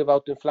patient with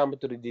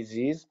autoinflammatory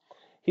disease,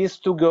 is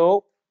to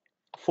go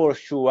for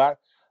sure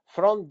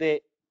from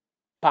the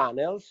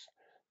panels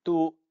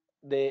to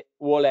the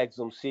whole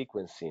exome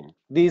sequencing.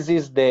 This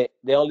is the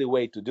only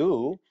way to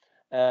do.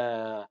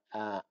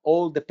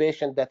 All the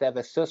patients that have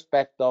a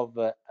suspect of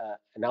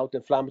an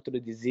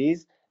autoinflammatory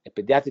disease, a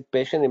pediatric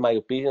patient, in my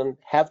opinion,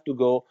 have to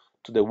go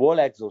to the whole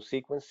exome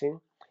sequencing.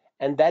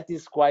 And that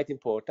is quite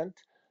important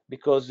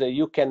because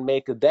you can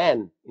make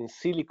then in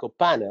silico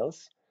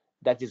panels,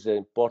 that is an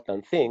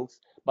important thing,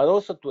 but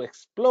also to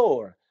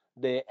explore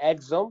the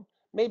exome,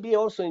 maybe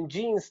also in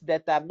genes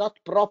that are not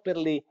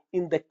properly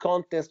in the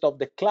context of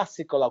the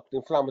classical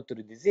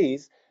autoinflammatory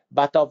disease,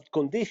 but of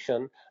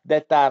conditions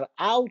that are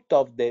out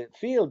of the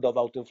field of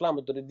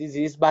autoinflammatory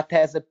disease, but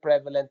has a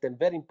prevalent and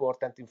very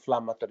important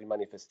inflammatory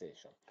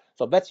manifestation.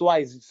 So that's why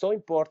it's so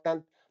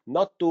important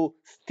not to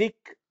stick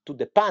to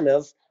the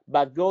panels,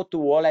 but go to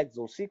whole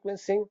exome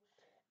sequencing.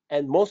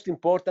 And most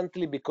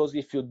importantly, because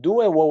if you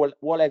do a whole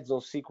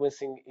exome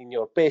sequencing in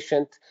your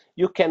patient,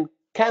 you can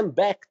come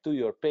back to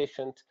your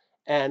patient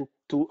and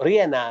to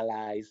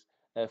reanalyze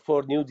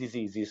for new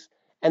diseases.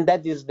 And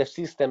that is the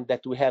system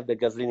that we have, the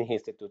Gaslini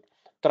Institute,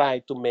 try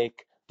to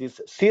make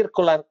this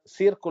circular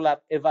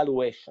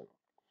evaluation.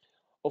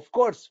 Of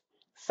course,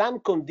 some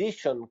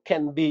condition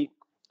can be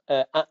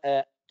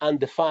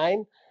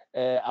undefined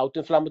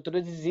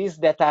autoinflammatory disease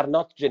that are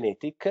not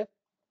genetic.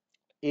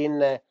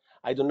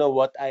 I don't know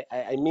what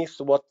I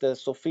missed what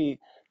Sophie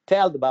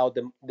told about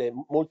the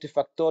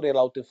multifactorial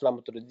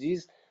autoinflammatory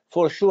disease.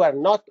 For sure,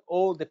 not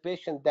all the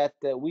patients that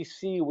we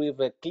see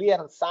with a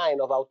clear sign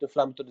of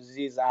autoinflammatory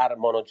disease are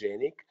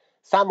monogenic.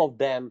 Some of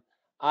them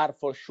are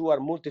for sure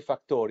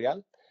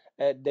multifactorial.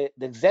 The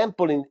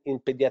example in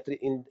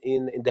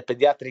the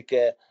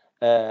pediatric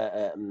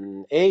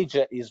age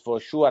is for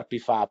sure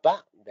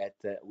PFAPA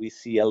that we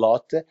see a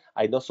lot.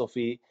 I know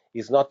Sophie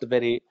is not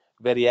very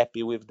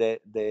happy with the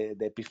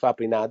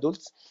PFAP in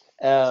adults.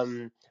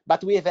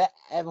 But we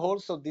have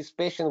also this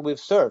patient with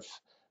SIRF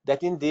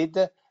that indeed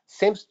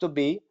seems to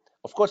be,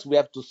 of course, we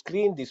have to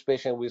screen this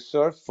patient with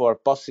SIRF for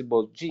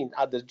possible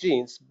other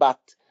genes, but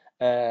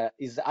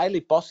it's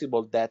highly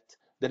possible that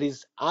there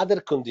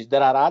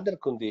are other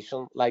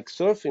conditions like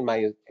SIRF,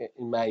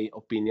 in my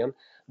opinion,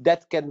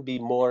 that can be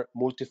more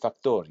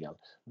multifactorial.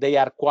 They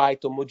are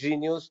quite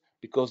homogeneous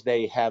because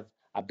they have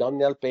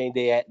abdominal pain,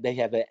 they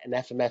have an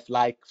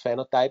FMF-like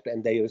phenotype,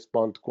 and they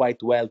respond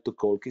quite well to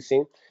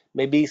colchicine.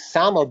 Maybe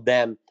some of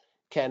them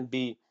can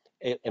be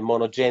a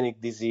monogenic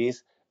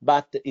disease,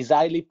 but it's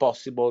highly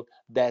possible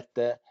that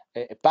a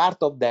part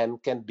of them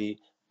can be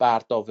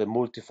part of a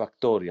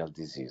multifactorial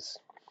disease.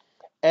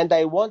 And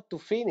I want to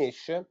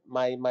finish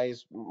my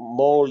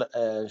small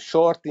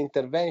short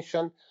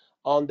intervention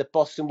on the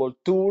possible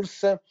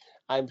tools.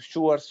 I'm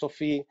sure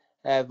Sophie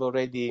have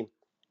already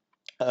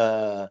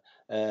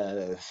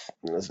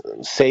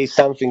say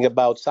something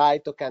about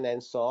cytokine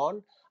and so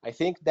on. I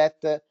think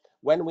that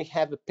when we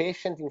have a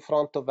patient in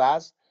front of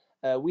us,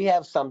 we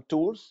have some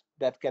tools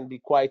that can be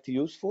quite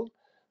useful.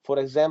 For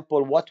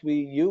example, what we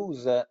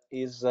use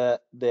is the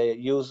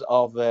use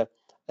of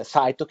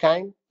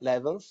cytokine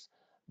levels.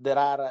 There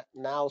are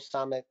now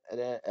some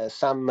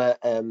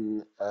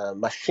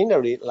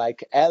machinery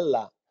like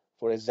Ella,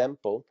 for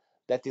example,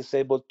 that is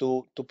able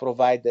to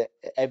provide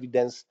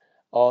evidence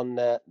on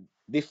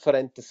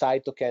different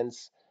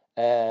cytokines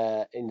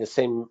in the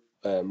same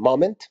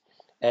moment,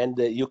 and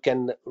you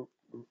can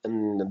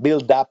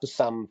build up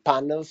some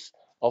panels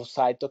of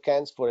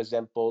cytokines, for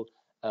example,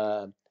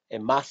 a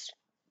mass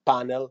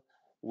panel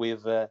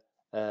with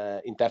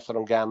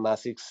interferon gamma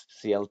 6,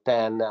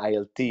 CL10,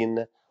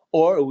 IL-10,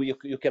 or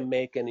you can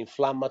make an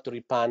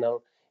inflammatory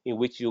panel in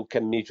which you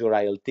can measure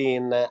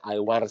IL-10,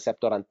 IL-1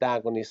 receptor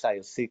antagonist,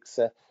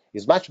 IL-6.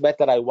 It's much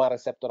better IL-1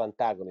 receptor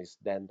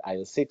antagonist than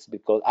IL-6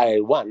 because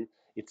IL-1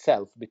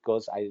 itself,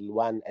 because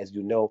IL-1, as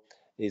you know,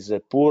 is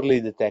poorly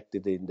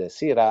detected in the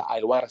sera.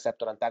 IL-1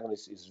 receptor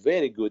antagonist is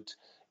very good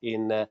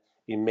in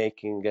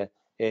making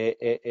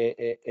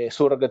a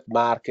surrogate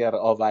marker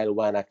of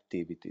IL-1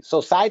 activity. So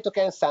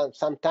cytokines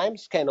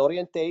sometimes can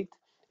orientate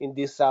in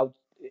this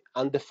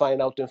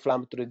undefined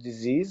autoinflammatory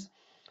disease.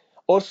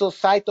 Also,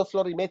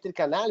 cytofluorimetric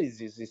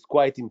analysis is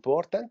quite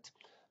important.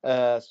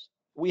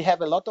 We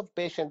have a lot of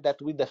patients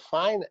that we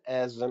define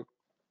as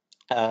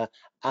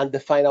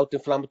undefined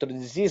autoinflammatory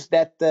disease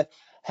that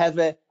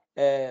have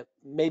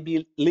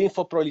maybe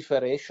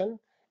lymphoproliferation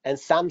and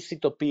some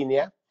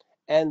cytopenia,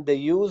 and the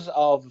use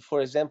of,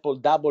 for example,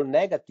 double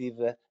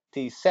negative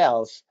T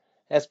cells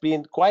has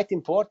been quite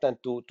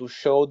important to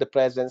show the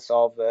presence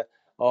of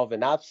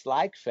an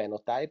ALPS-like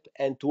phenotype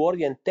and to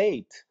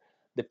orientate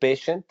the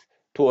patient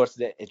towards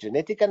the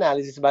genetic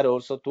analysis, but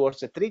also towards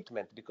the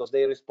treatment, because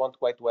they respond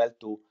quite well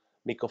to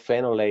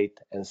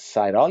mycophenolate and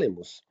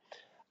sirolimus.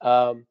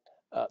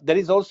 There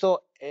is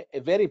also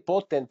a very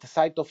potent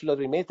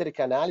cytofluorimetric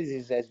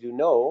analysis, as you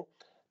know,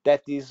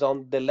 that is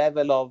on the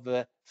level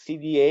of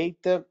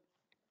CD8,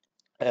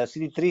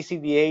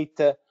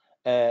 CD3,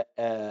 CD8,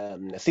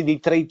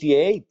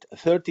 CD38,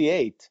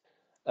 38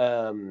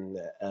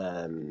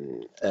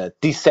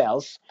 T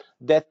cells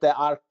that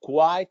are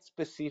quite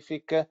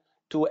specific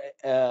to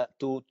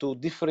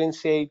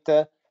differentiate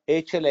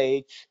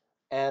HLH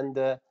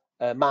and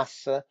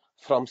MAS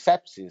from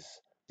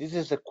sepsis. This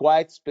is a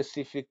quite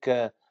specific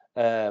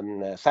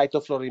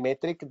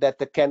cytofluorimetric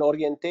that can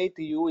orientate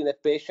you in a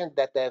patient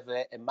that have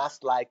a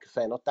MAS-like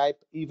phenotype.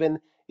 Even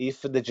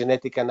if the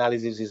genetic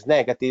analysis is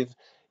negative,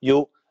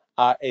 you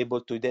are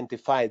able to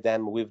identify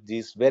them with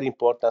this very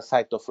important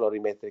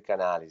cytofluorimetric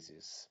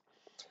analysis.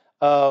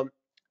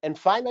 And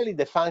finally,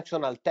 the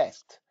functional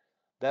test.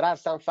 There are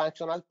some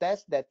functional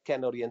tests that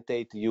can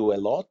orientate you a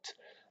lot.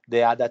 The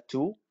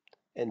ADA2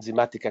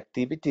 enzymatic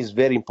activity is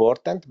very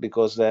important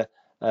because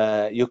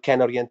you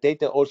can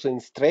orientate also in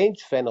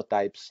strange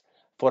phenotypes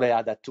for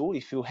ADA2.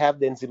 If you have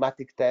the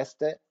enzymatic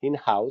test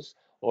in-house,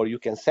 or you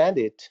can send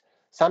it,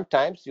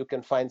 sometimes you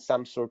can find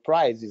some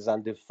surprises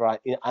in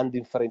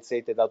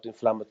undifferentiated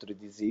autoinflammatory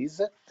disease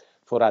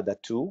for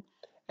ADA2.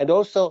 And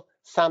also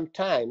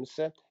sometimes,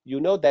 you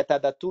know that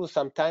ADA2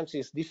 sometimes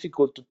is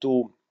difficult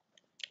to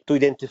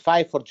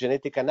identify for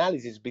genetic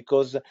analysis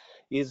because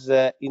is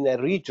in a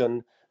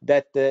region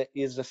that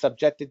is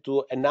subjected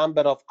to a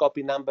number of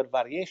copy number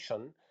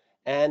variation,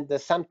 and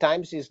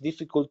sometimes it's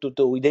difficult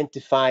to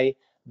identify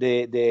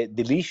the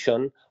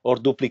deletion or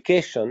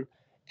duplication.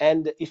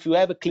 And if you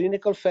have a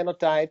clinical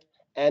phenotype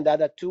and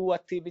ADA2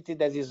 activity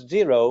that is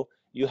 0,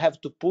 you have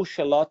to push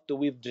a lot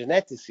with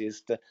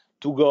geneticists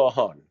to go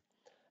on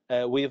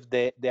with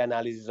the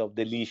analysis of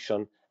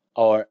deletion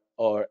or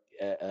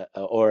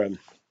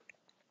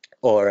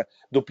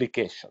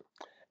duplication.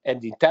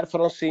 And the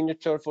interferon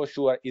signature, for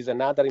sure, is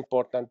another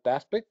important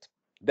aspect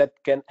that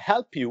can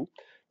help you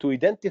to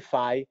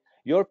identify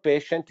your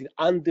patient,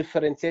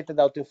 undifferentiated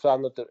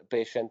autoinflammatory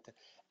patient,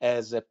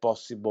 as a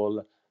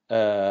possible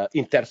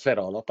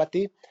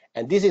interferonopathy.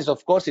 And this is,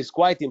 of course, is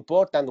quite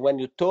important when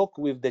you talk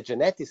with the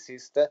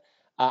geneticist.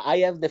 I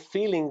have the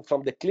feeling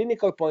from the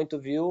clinical point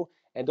of view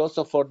and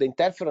also for the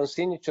interferon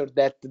signature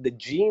that the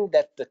gene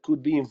that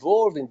could be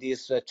involved in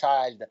this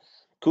child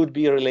could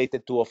be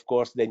related to, of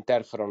course, the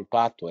interferon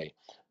pathway.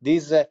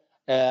 This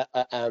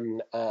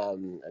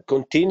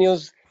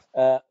continuous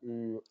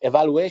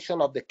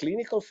evaluation of the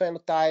clinical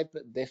phenotype,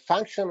 the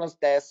functional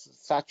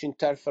tests, such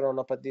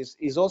interferonopathies,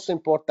 is also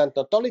important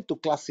not only to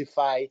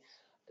classify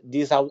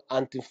these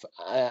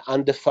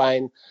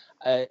undefined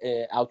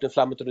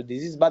autoinflammatory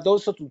disease, but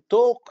also to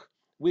talk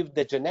with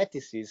the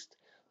geneticist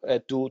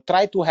to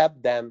try to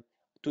help them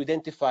to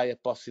identify a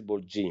possible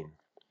gene.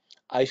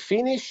 I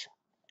finish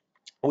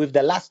with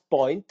the last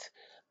point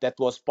that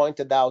was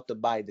pointed out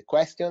by the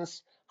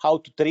questions: how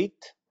to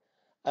treat.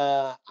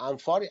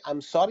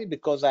 I'm sorry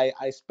because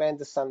I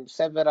spent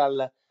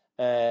several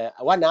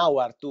 1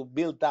 hour to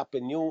build up a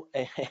new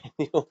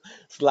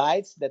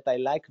slides that I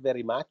like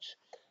very much,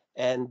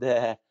 and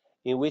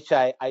in which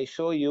I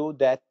show you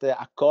that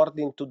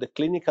according to the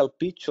clinical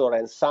picture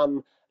and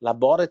some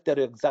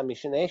laboratory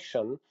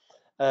examination,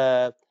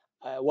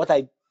 what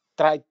I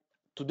try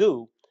to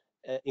do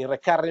in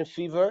recurrent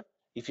fever.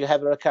 If you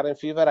have a recurrent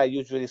fever, I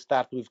usually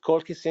start with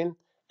colchicine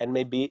and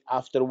maybe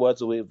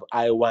afterwards with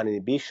IL-1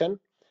 inhibition.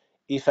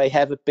 If I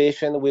have a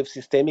patient with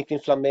systemic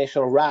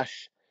inflammation,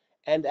 rash,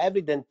 and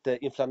evident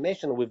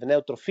inflammation with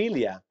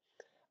neutrophilia,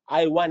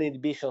 IL-1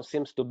 inhibition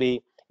seems to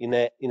be in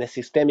a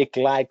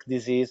systemic-like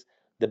disease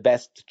the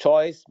best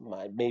choice.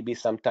 Maybe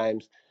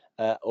sometimes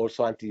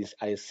also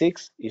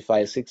anti-IL-6 if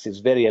IL-6 is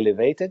very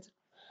elevated.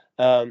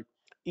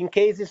 In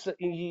cases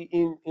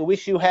in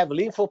which you have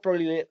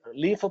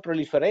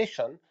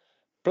lymphoproliferation,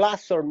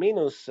 plus or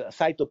minus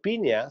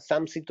cytopenia,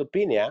 some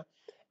cytopenia,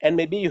 and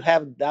maybe you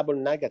have double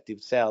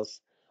negative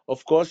cells,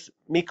 of course,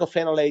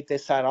 mycophenolate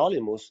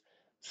sirolimus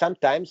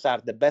sometimes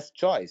are the best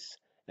choice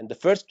and the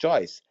first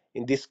choice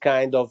in this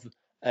kind of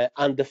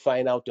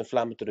undefined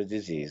autoinflammatory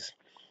disease.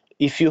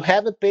 If you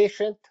have a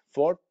patient,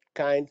 fourth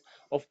kind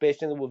of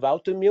patient with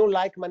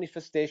autoimmune-like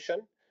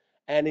manifestation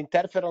and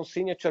interferon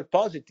signature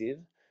positive,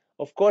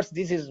 of course,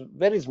 this is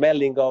very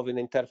smelling of an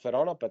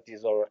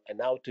interferonopathies or an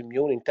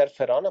autoimmune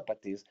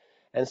interferonopathies.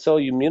 And so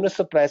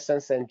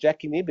immunosuppressants and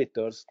JAK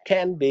inhibitors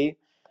can be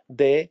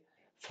the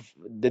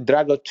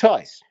drug of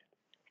choice.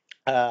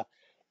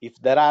 If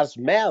there are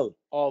smell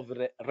of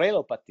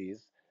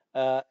relopathies,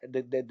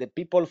 the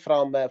people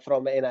from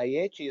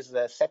NIH is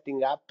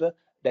setting up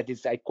that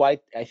is I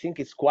think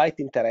it's quite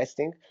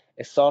interesting,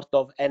 a sort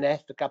of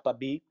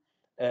NF-κB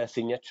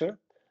signature.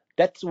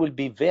 That will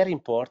be very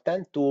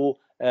important to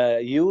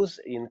use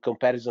in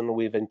comparison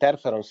with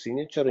interferon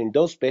signature in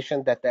those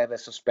patients that have a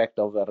suspect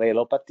of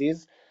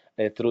relopathies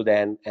through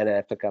the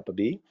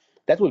NF-κB.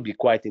 That will be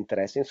quite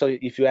interesting. So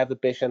if you have a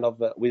patient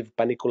with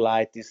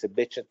paniculitis, a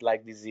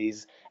Behçet-like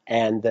disease,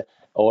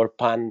 or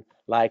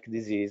PAN-like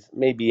disease,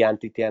 maybe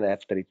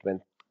anti-TNF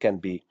treatment can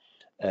be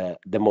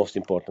the most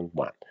important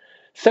one.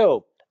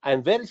 So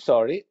I'm very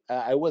sorry.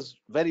 I was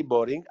very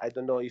boring. I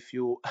don't know if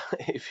you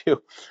if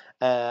you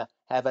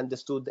have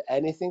understood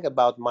anything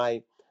about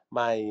my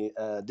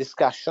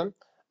discussion,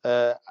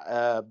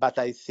 but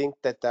I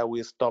think that I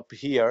will stop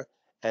here,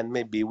 and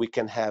maybe we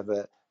can have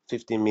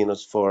 15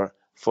 minutes for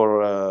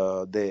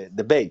the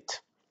debate.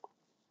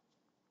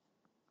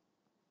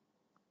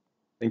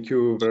 Thank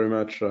you very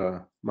much,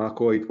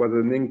 Marco. It was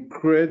an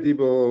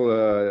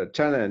incredible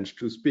challenge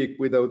to speak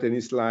without any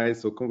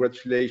slides. So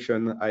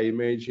congratulations. I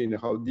imagine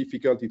how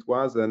difficult it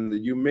was, and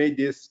you made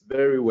this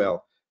very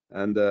well.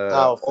 And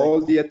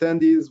all the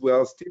attendees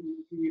were still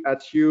looking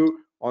at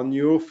you on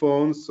your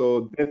phone.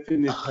 So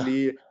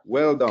definitely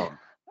well done.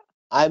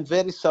 I'm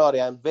very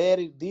sorry. I'm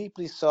very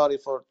deeply sorry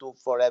for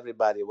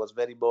everybody. It was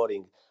very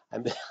boring.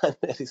 I'm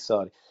very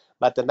sorry.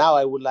 But now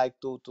I would like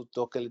to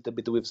talk a little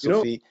bit with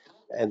Sophie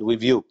and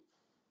with you.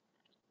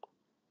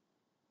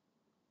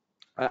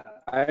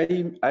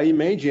 I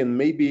imagine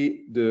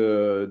maybe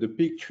the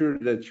picture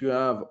that you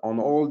have on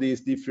all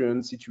these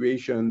different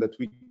situations that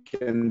we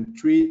can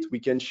treat, we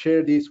can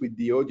share this with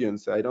the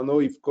audience. I don't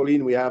know if,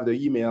 Colleen, we have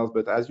the emails,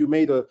 but as you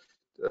made a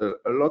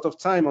lot of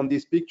time on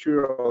this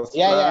picture or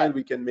slide,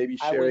 we can maybe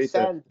share it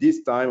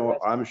this time, or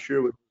I'm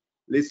sure we'll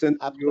listen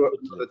to you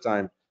another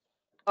time.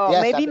 Or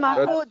maybe,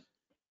 Marco,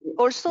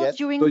 also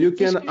during the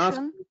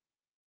discussion,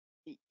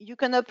 you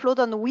can upload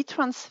on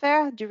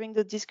WeTransfer during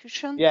the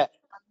discussion. Yeah.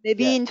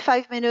 Maybe in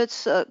 5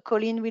 minutes,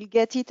 Colleen will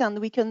get it, and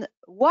we can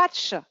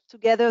watch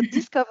together,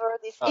 discover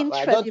this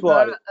incredible don't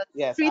worry.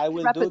 Yes, I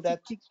will do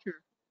that.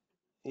 Picture.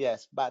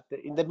 Yes, but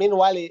in the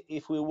meanwhile,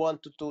 if we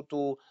want to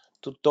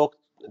talk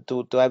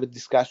to have a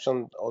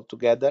discussion all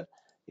together,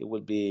 it will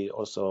be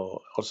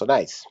also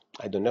nice.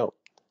 I don't know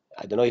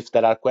if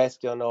there are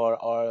questions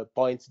or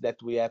points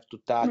that we have to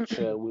touch.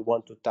 We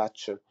want to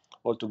touch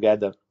all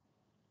together.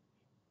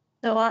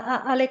 So,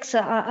 Alex,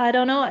 I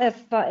don't know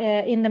if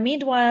in the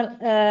meanwhile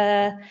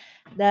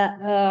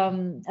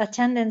the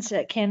attendants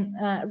can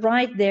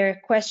write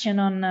their question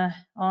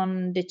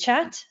on the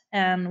chat,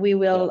 and we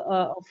will,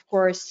 of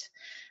course,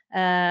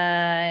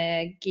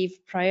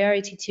 give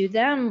priority to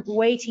them,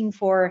 waiting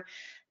for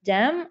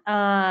them.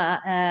 I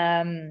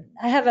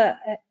have a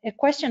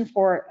question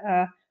for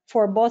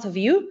both of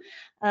you.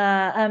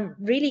 I'm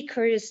really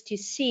curious to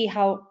see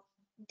how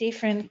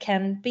different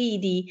can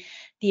be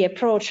the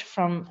approach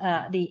from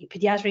the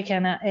pediatric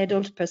and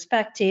adult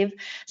perspective.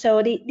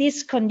 So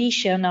this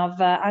condition of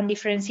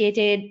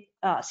undifferentiated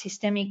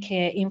systemic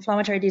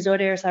inflammatory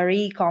disorders are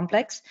really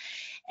complex,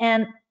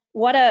 and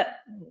what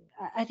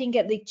I think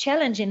the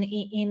challenge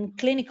in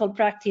clinical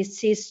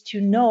practice is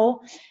to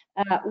know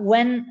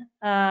when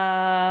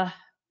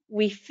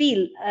we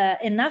feel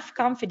enough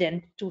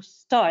confident to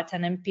start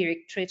an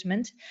empiric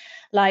treatment,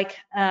 like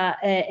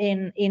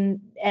and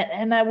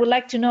I would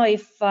like to know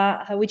if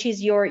which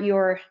is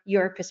your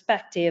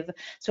perspective.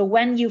 So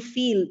when you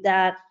feel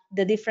that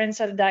the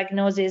differential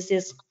diagnosis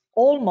is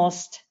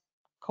almost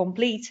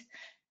complete,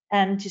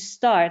 and to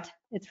start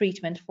a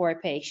treatment for a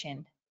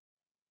patient.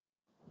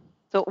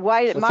 So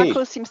while Sophie.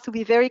 Marco seems to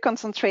be very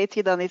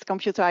concentrated on his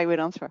computer, I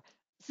will answer.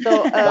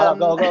 So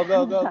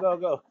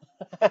go.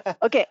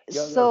 Okay,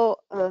 so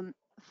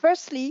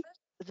firstly,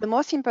 the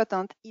most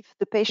important, if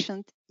the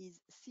patient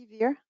is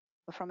severe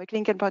from a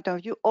clinical point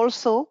of view,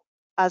 also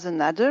as an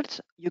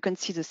adult, you can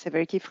see the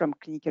severity from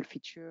clinical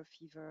feature,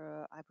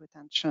 fever,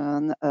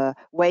 hypotension,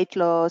 weight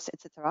loss,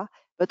 etc.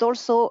 But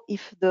also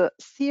if the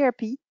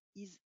CRP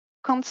is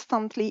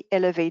constantly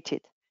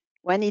elevated,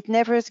 when it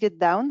never gets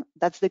down,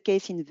 that's the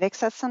case in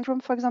VEXAS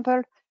syndrome, for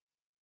example.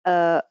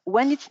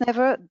 When it's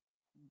never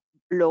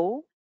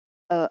low,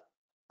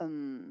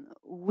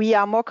 we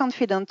are more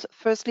confident,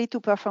 firstly, to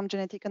perform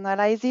genetic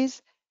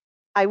analysis.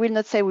 I will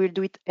not say we'll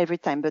do it every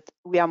time, but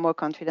we are more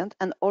confident,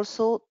 and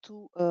also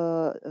to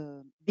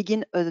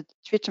begin a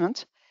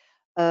treatment.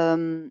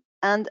 And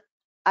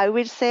I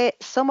will say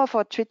some of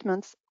our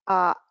treatments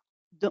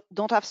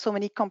don't have so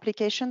many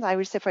complications. I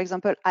will say, for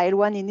example,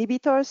 IL-1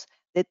 inhibitors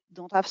that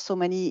don't have so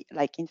many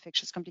like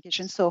infectious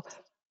complications. So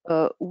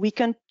we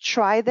can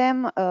try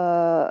them.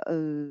 For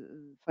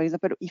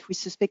example, if we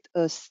suspect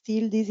a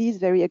Steele disease,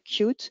 very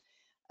acute,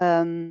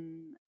 so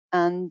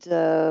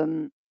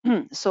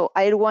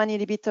IL-1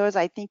 inhibitors,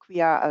 I think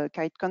we are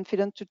quite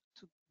confident to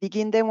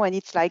begin them when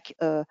it's like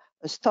a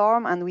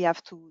storm and we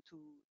have to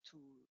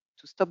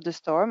stop the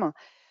storm.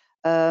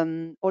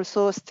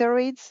 Also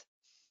steroids,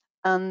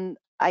 and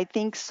I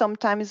think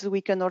sometimes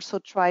we can also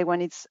try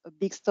when it's a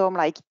big storm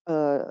like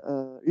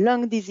a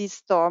lung disease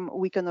storm.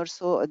 We can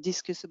also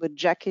discuss about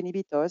JAK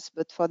inhibitors,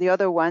 but for the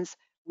other ones,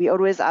 we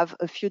always have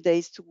a few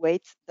days to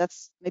wait.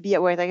 That's maybe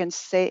what I can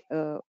say.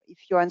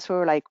 If you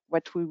answer like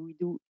what will we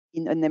do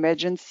in an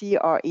emergency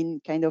or in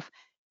kind of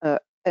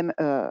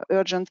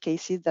urgent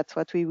cases, that's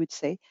what we would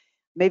say.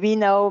 Maybe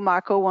now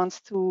Marco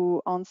wants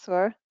to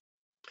answer.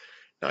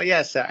 No,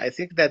 yes, I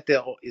think that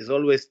is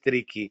always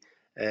tricky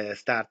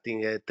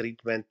starting a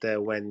treatment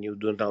when you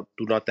do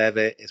not have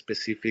a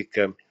specific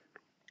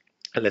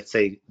let's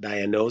say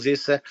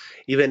diagnosis,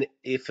 even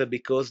if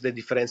because the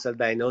differential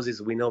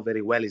diagnosis we know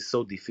very well is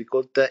so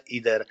difficult,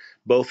 either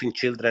both in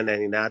children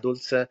and in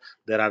adults.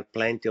 There are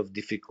plenty of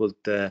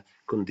difficult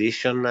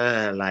conditions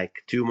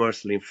like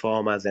tumors,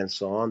 lymphomas, and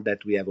so on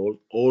that we have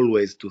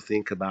always to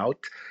think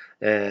about,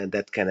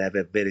 that can have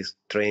a very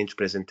strange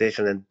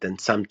presentation and then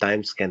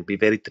sometimes can be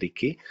very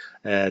tricky,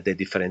 the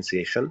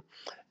differentiation.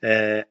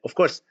 Of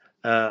course,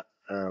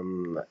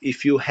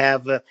 if you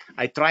have,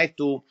 I try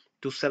to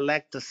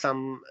select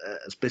some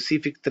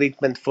specific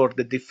treatment for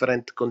the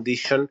different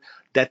condition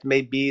that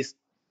maybe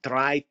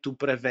try to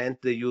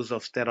prevent the use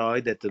of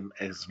steroid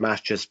as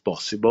much as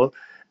possible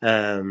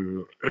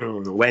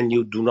when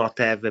you do not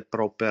have a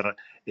proper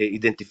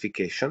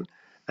identification.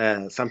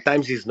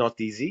 Sometimes it's not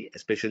easy,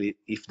 especially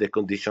if the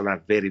conditions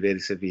are very, very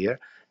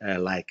severe,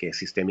 like a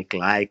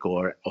systemic-like,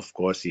 or of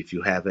course, if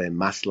you have a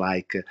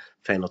mass-like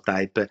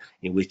phenotype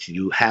in which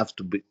you have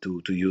to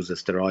use a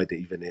steroid,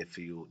 even if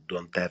you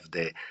don't have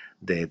the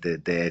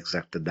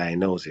exact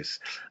diagnosis.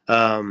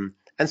 And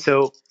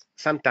so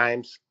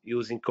sometimes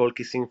using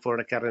colchicine for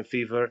recurrent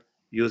fever,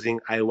 using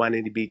IL-1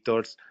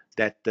 inhibitors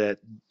that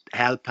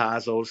help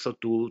us also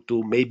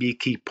to maybe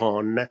keep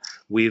on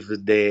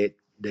with the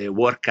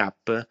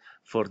workup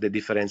for the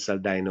differential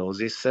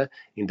diagnosis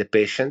in the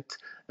patient.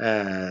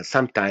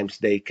 Sometimes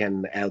they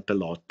can help a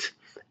lot.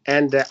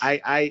 And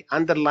I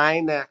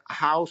underline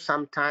how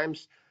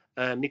sometimes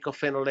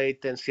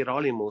mycophenolate and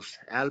sirolimus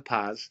help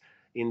us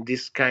in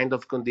this kind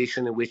of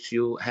condition in which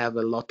you have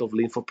a lot of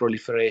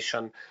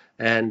lymphoproliferation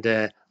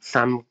and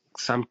some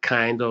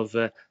kind of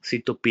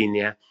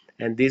cytopenia.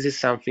 And this is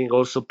something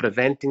also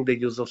preventing the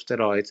use of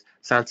steroids,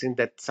 something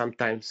that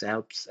sometimes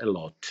helps a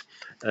lot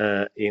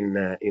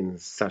in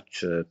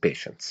such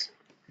patients.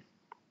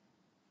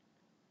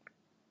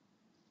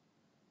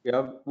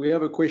 We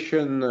have a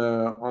question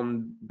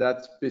on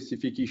that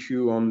specific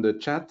issue on the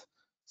chat.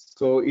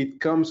 So it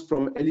comes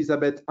from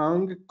Elizabeth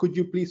Ang. Could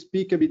you please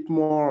speak a bit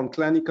more on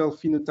clinical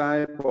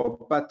phenotype or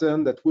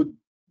pattern that would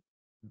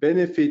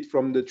benefit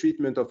from the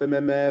treatment of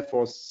MMF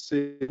or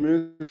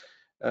CMUS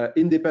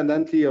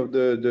independently of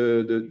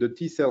the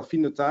T cell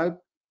phenotype?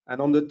 And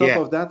on the top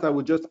of that, I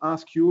would just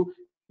ask you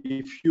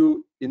if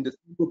you, in the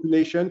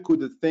population,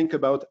 could think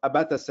about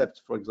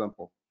abatacept, for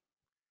example.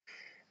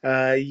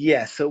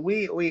 Yes, so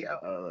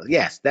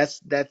yes,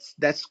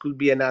 that could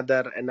be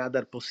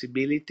another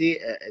possibility,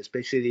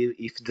 especially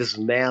if the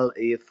smell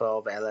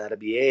of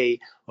LRBA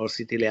or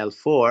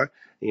CTLA4,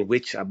 in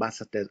which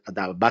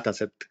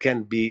abatacept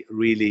can be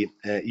really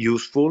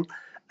useful.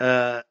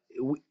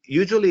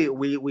 Usually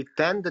we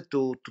tend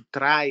to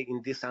try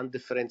in this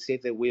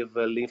undifferentiated with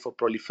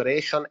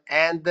lymphoproliferation,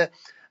 and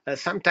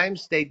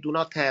sometimes they do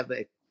not have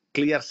a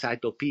clear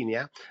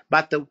cytopenia,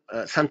 but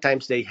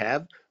sometimes they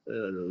have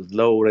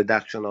low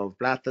reduction of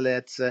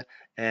platelets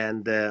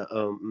and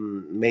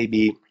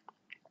maybe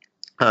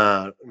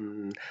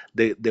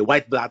the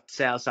white blood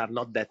cells are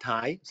not that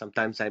high.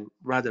 Sometimes I'm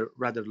rather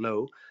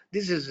low.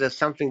 This is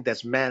something that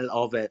smells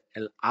of an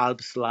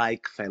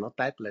ALPS-like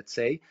phenotype, let's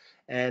say,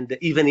 and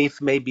even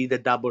if maybe the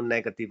double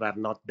negative are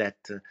not that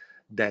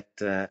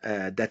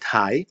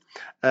high,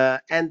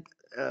 and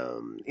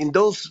in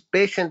those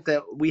patients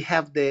we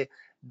have the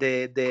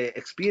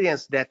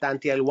experience that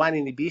anti-IL-1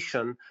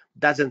 inhibition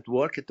doesn't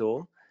work at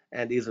all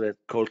and is a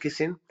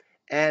colchicine.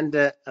 And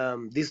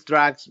these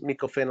drugs,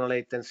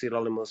 mycophenolate and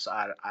sirolimus,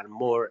 are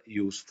more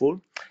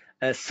useful.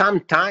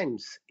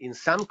 Sometimes, in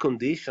some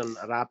conditions,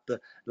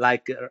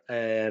 like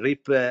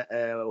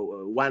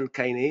RIP1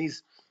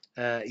 kinase,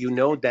 you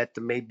know that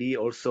maybe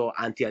also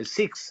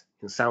anti-IL-6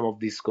 in some of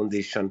these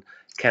conditions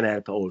can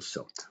help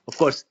also. Of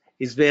course,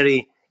 it's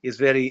very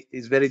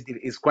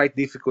it's quite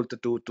difficult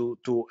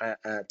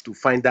to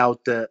find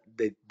out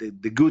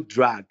the good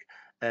drug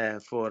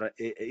for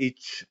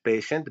each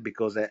patient,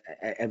 because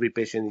every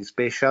patient is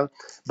special.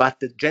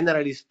 But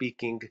generally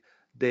speaking,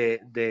 the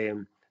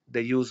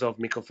use of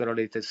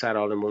mycophenolated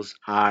sirolimus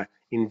are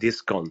in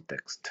this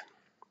context.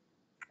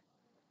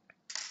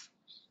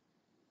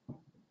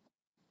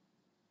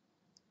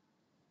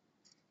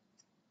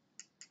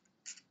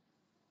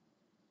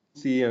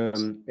 See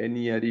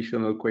any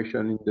additional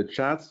question in the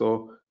chat,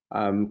 so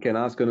can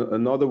ask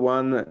another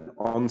one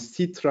on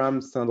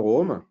Sitram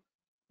syndrome.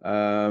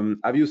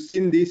 Have you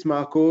seen this,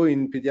 Marco,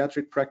 in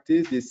pediatric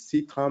practice, this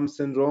Sitram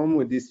syndrome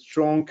with this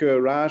strong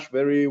rash,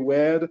 very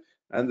weird?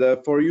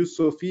 And for you,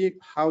 Sophie,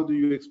 how do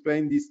you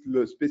explain this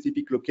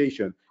specific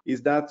location?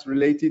 Is that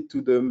related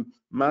to the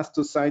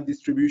mastocyte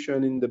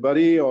distribution in the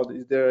body, or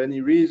is there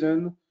any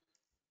reason?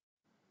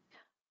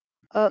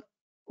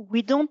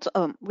 We don't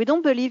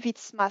believe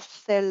it's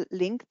mast cell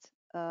linked,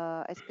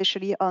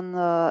 especially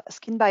on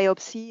skin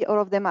biopsy. All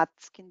of them had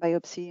skin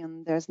biopsy,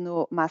 and there's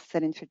no mast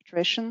cell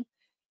infiltration.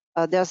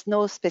 There's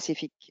no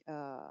specific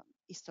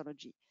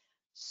histology.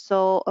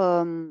 So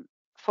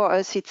for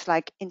us, it's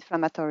like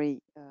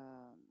inflammatory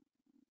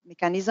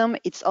mechanism.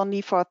 It's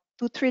only for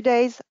 2-3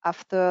 days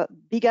after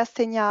big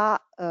asthenia,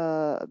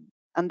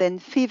 and then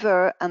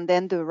fever, and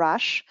then the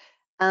rash.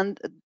 And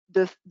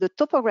the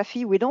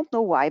topography, we don't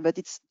know why, but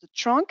it's the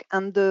trunk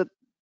and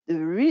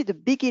really the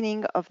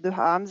beginning of the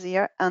arms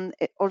here, and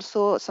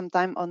also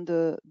sometime on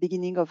the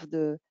beginning of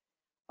the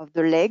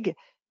leg.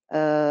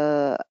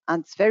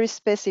 And it's very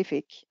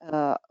specific.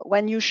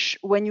 When you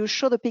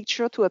show the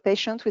picture to a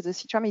patient with a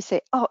Sitram, he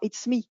say, "Oh,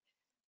 it's me."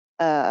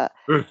 On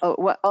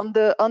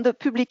the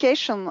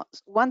publication,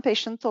 one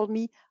patient told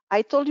me,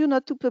 "I told you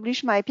not to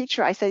publish my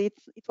picture." I said,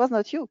 "It was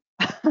not you."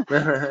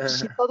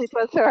 She thought it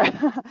was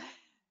her.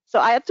 So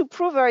I had to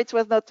prove her it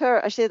was not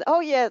her. I said, "Oh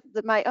yeah,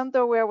 my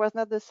underwear was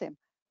not the same."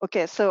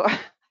 Okay, so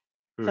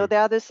so they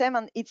are the same,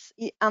 and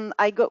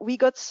we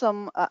got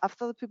some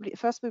after the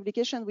first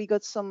publication, we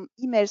got some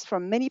emails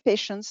from many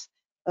patients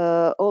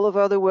all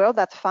over the world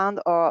that found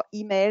our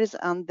emails,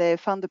 and they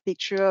found the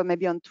picture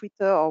maybe on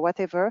Twitter or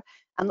whatever,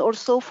 and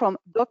also from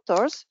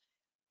doctors.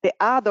 They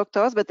are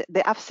doctors, but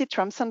they have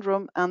Sitram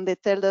syndrome, and they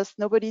tell us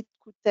nobody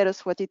could tell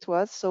us what it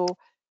was. So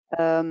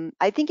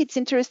I think it's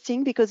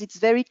interesting because it's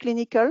very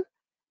clinical.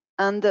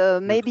 And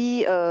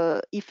maybe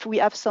if we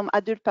have some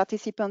adult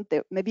participants,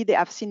 maybe they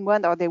have seen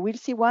one or they will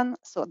see one.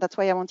 So that's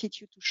why I wanted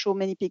you to show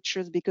many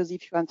pictures, because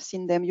if you have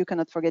seen them, you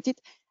cannot forget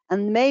it.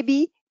 And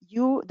maybe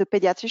you, the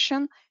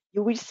pediatrician,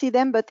 you will see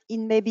them, but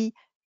in maybe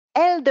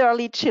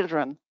elderly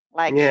children,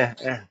 like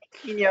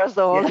 18 years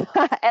old,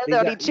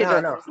 elderly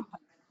children. No.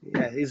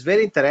 Yeah, it's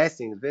very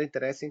interesting. Very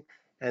interesting.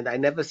 And I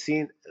never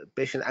seen a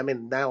patient. I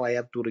mean, now I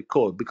have to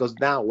recall, because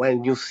now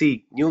when you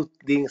see new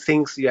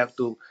things, you have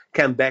to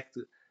come back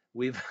to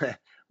with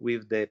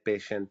with the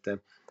patient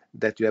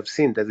that you have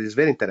seen. That is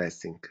very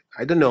interesting.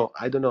 I don't know.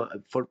 I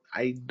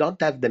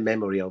don't have the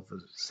memory of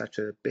such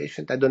a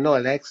patient. I don't know,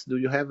 Alex. Do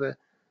you have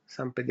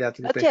some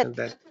pediatric Not patient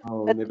yet, that?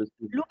 but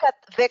look at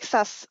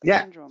VEXAS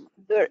syndrome.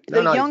 The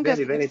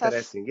youngest, it's very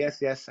interesting.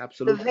 Yes,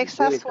 absolutely. The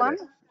VEXAS one,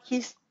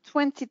 he's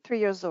 23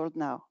 years old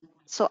now.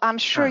 So I'm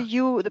sure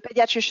you, the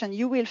pediatrician,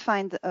 you will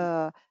find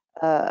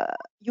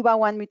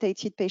UBA1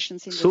 mutated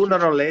patients in the future.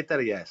 Sooner or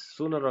later, yes.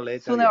 Sooner or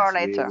later.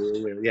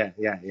 We will. Yeah.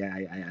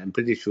 I'm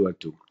pretty sure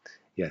too.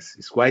 Yes,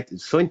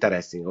 it's so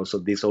interesting. Also,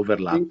 this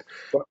overlap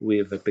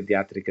with a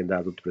pediatric and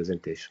adult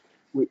presentation.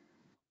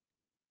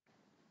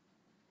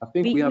 I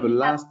think we have a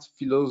last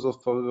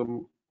philosopher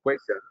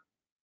question.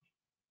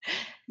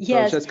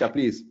 Yes. Francesca,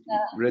 please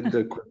read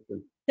the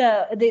question.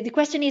 So the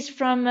question is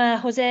from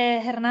Jose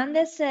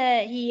Hernandez.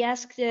 He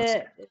asked,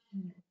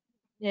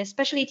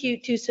 especially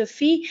to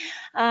Sophie,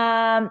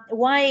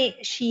 why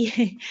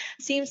she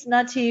seems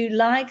not to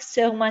like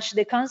so much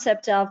the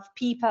concept of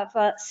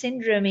P-Papa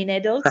syndrome in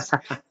adults,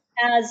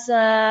 as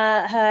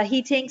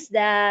he thinks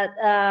that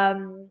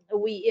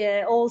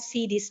we all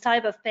see this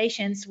type of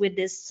patients with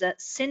this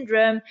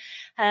syndrome.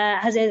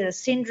 As a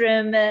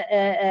syndrome,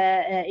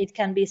 it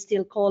can be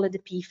still called the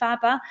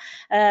PFAPA,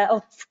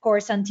 of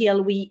course,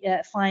 until we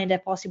find a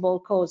possible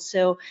cause.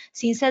 So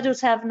since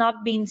adults have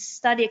not been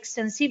studied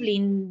extensively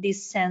in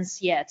this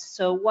sense yet,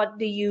 so what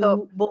do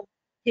you both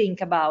think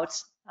about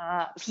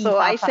PFAPA? So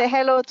I say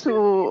hello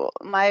to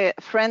my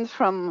friend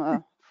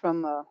from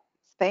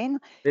Spain.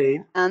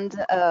 And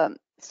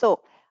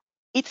so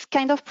it's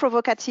kind of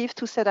provocative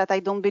to say that I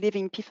don't believe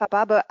in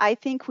PFAPA, but I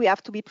think we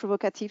have to be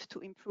provocative to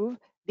improve,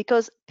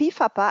 because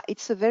PFAPA,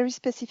 it's a very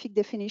specific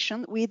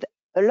definition with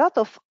a lot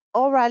of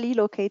orally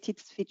located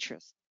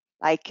features,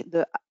 like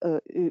the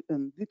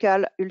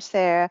buccal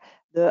ulcer,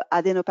 the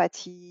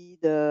adenopathy,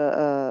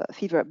 the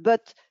fever.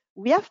 But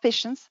we have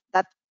patients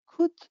that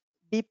could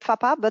be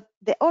PFAPA, but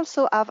they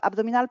also have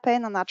abdominal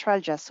pain and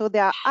arthralgia. So they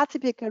are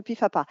atypical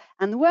PFAPA.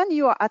 And when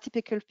you are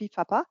atypical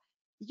PFAPA,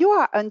 you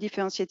are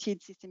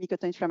undifferentiated systemic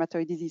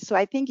autoinflammatory disease. So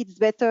I think it's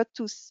better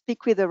to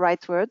speak with the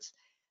right words.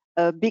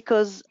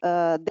 because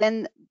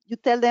then you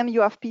tell them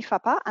you have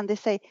PFAPA, and they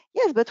say,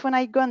 yes, but when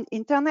I go on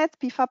internet,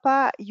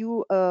 PFAPA,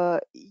 you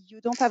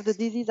don't have the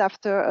disease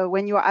after,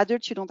 when you're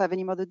adult, you don't have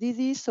any more the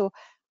disease, so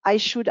I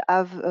should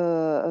have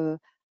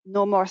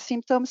no more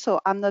symptoms, so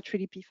I'm not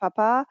really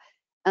PFAPA.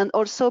 And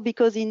also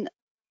because in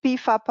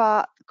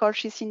PFAPA,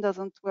 colchicine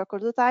doesn't work all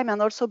the time,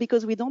 and also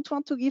because we don't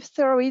want to give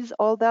steroids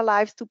all their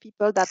lives to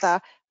people that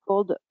are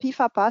called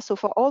PFAPA. So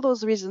for all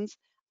those reasons,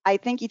 I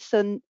think it's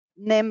a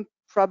name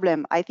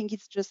problem. I think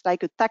it's just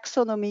like a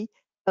taxonomy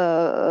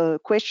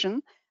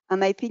question.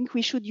 And I think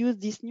we should use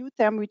this new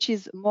term, which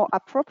is more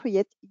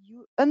appropriate,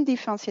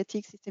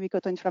 undifferentiated systemic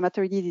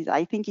autoinflammatory disease.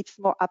 I think it's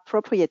more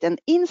appropriate.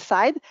 And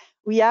inside,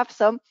 we have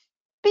some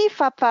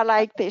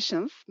PFAPA-like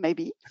patients,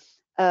 maybe.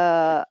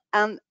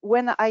 And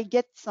when I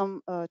get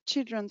some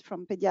children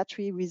from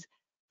pediatry with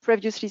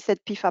previously said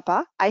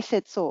PFAPA, I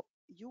said, so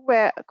you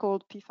were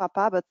called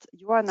PFAPA, but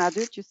you are an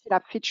adult, you still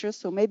have features,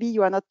 so maybe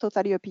you are not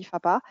totally a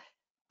PFAPA.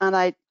 And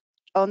I,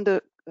 on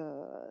the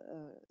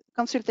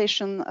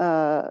consultation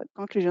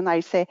conclusion, I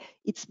say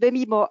it's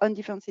maybe more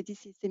undifferentiated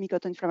systemic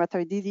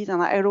autoinflammatory disease,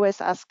 and I always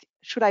ask,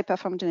 should I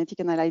perform genetic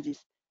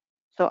analysis?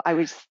 So I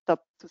will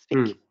stop to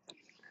speak.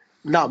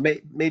 No,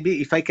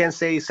 maybe if I can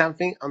say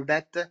something on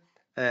that,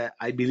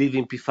 I believe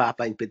in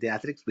PFAPA in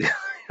pediatrics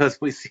because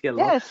we see a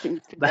lot. Yes, in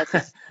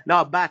pediatrics.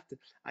 No, but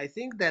I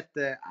think that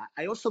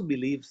I also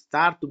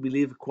start to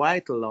believe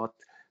quite a lot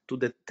to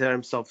the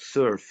terms of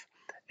SURF,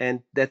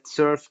 and that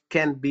SURF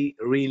can be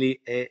really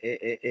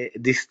a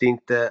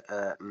distinct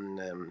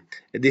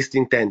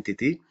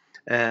entity.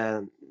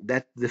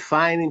 That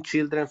defining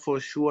children for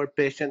sure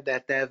patients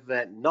that have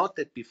not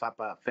a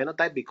PFAPA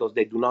phenotype because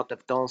they do not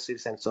have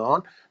tonsils and so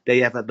on. They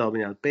have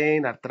abdominal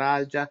pain,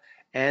 arthralgia,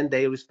 and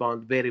they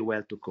respond very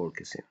well to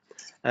colchicine.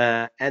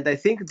 And I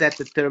think that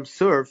the term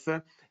SURF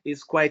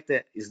is quite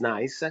is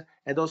nice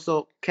and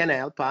also can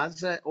help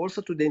us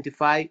also to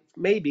identify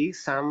maybe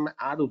some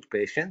adult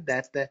patient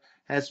that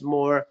has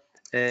more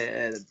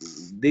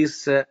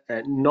this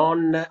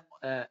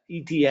non-ETN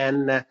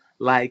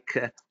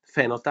like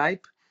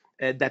phenotype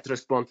that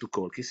respond to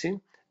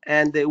colchicine.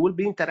 And it will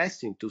be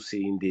interesting to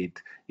see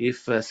indeed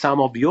if some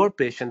of your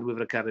patients with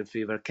recurrent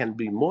fever can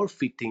be more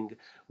fitting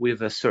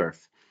with a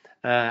SURF.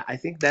 I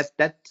think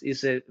that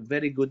is a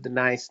very good,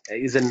 nice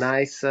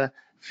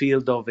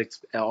field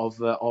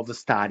of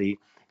study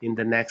in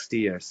the next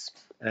years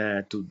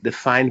to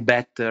define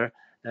better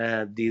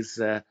this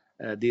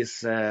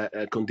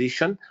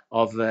condition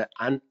of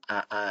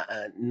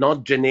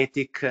not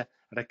genetic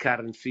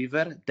recurrent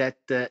fever that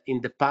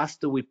in the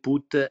past we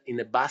put in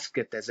a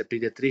basket as a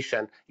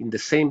pediatrician, in the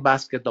same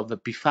basket of the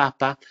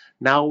PFAPA.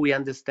 Now we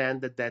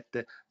understand that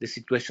the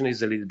situation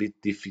is a little bit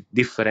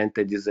different.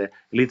 It is a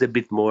little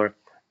bit more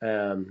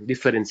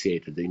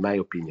differentiated, in my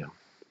opinion.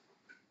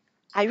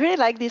 I really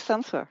like this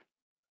answer.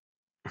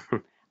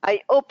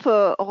 I hope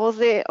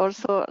José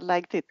also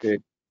liked it. Okay.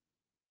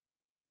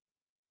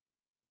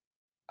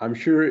 I'm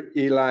sure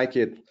he liked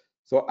it.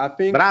 So I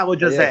think Bravo,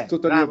 José. I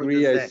totally Bravo,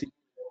 agree. José. I see.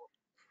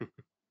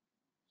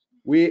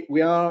 We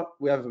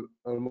have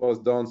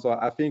almost done. So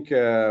I think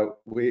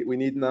we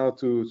need now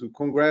to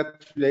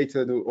congratulate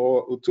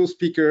our two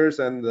speakers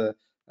and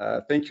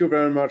thank you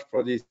very much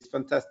for this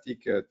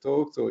fantastic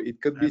talk. So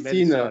it could be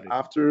seen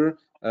after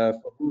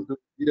for those who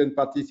didn't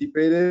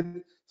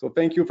participate. So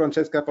thank you,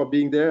 Francesca, for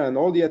being there and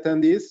all the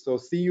attendees. So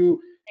see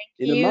you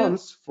in a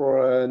month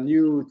for a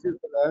new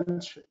Tuesday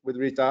lunch with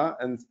Rita.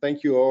 And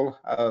thank you all.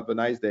 Have a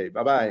nice day.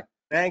 Bye-bye.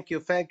 Thank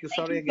you.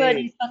 Sorry again.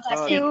 again.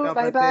 Thank you. Ciao,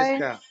 Bye-bye.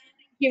 Francesca.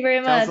 Thank you very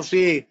much. Ciao,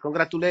 Sophie.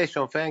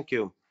 Congratulations. Thank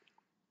you.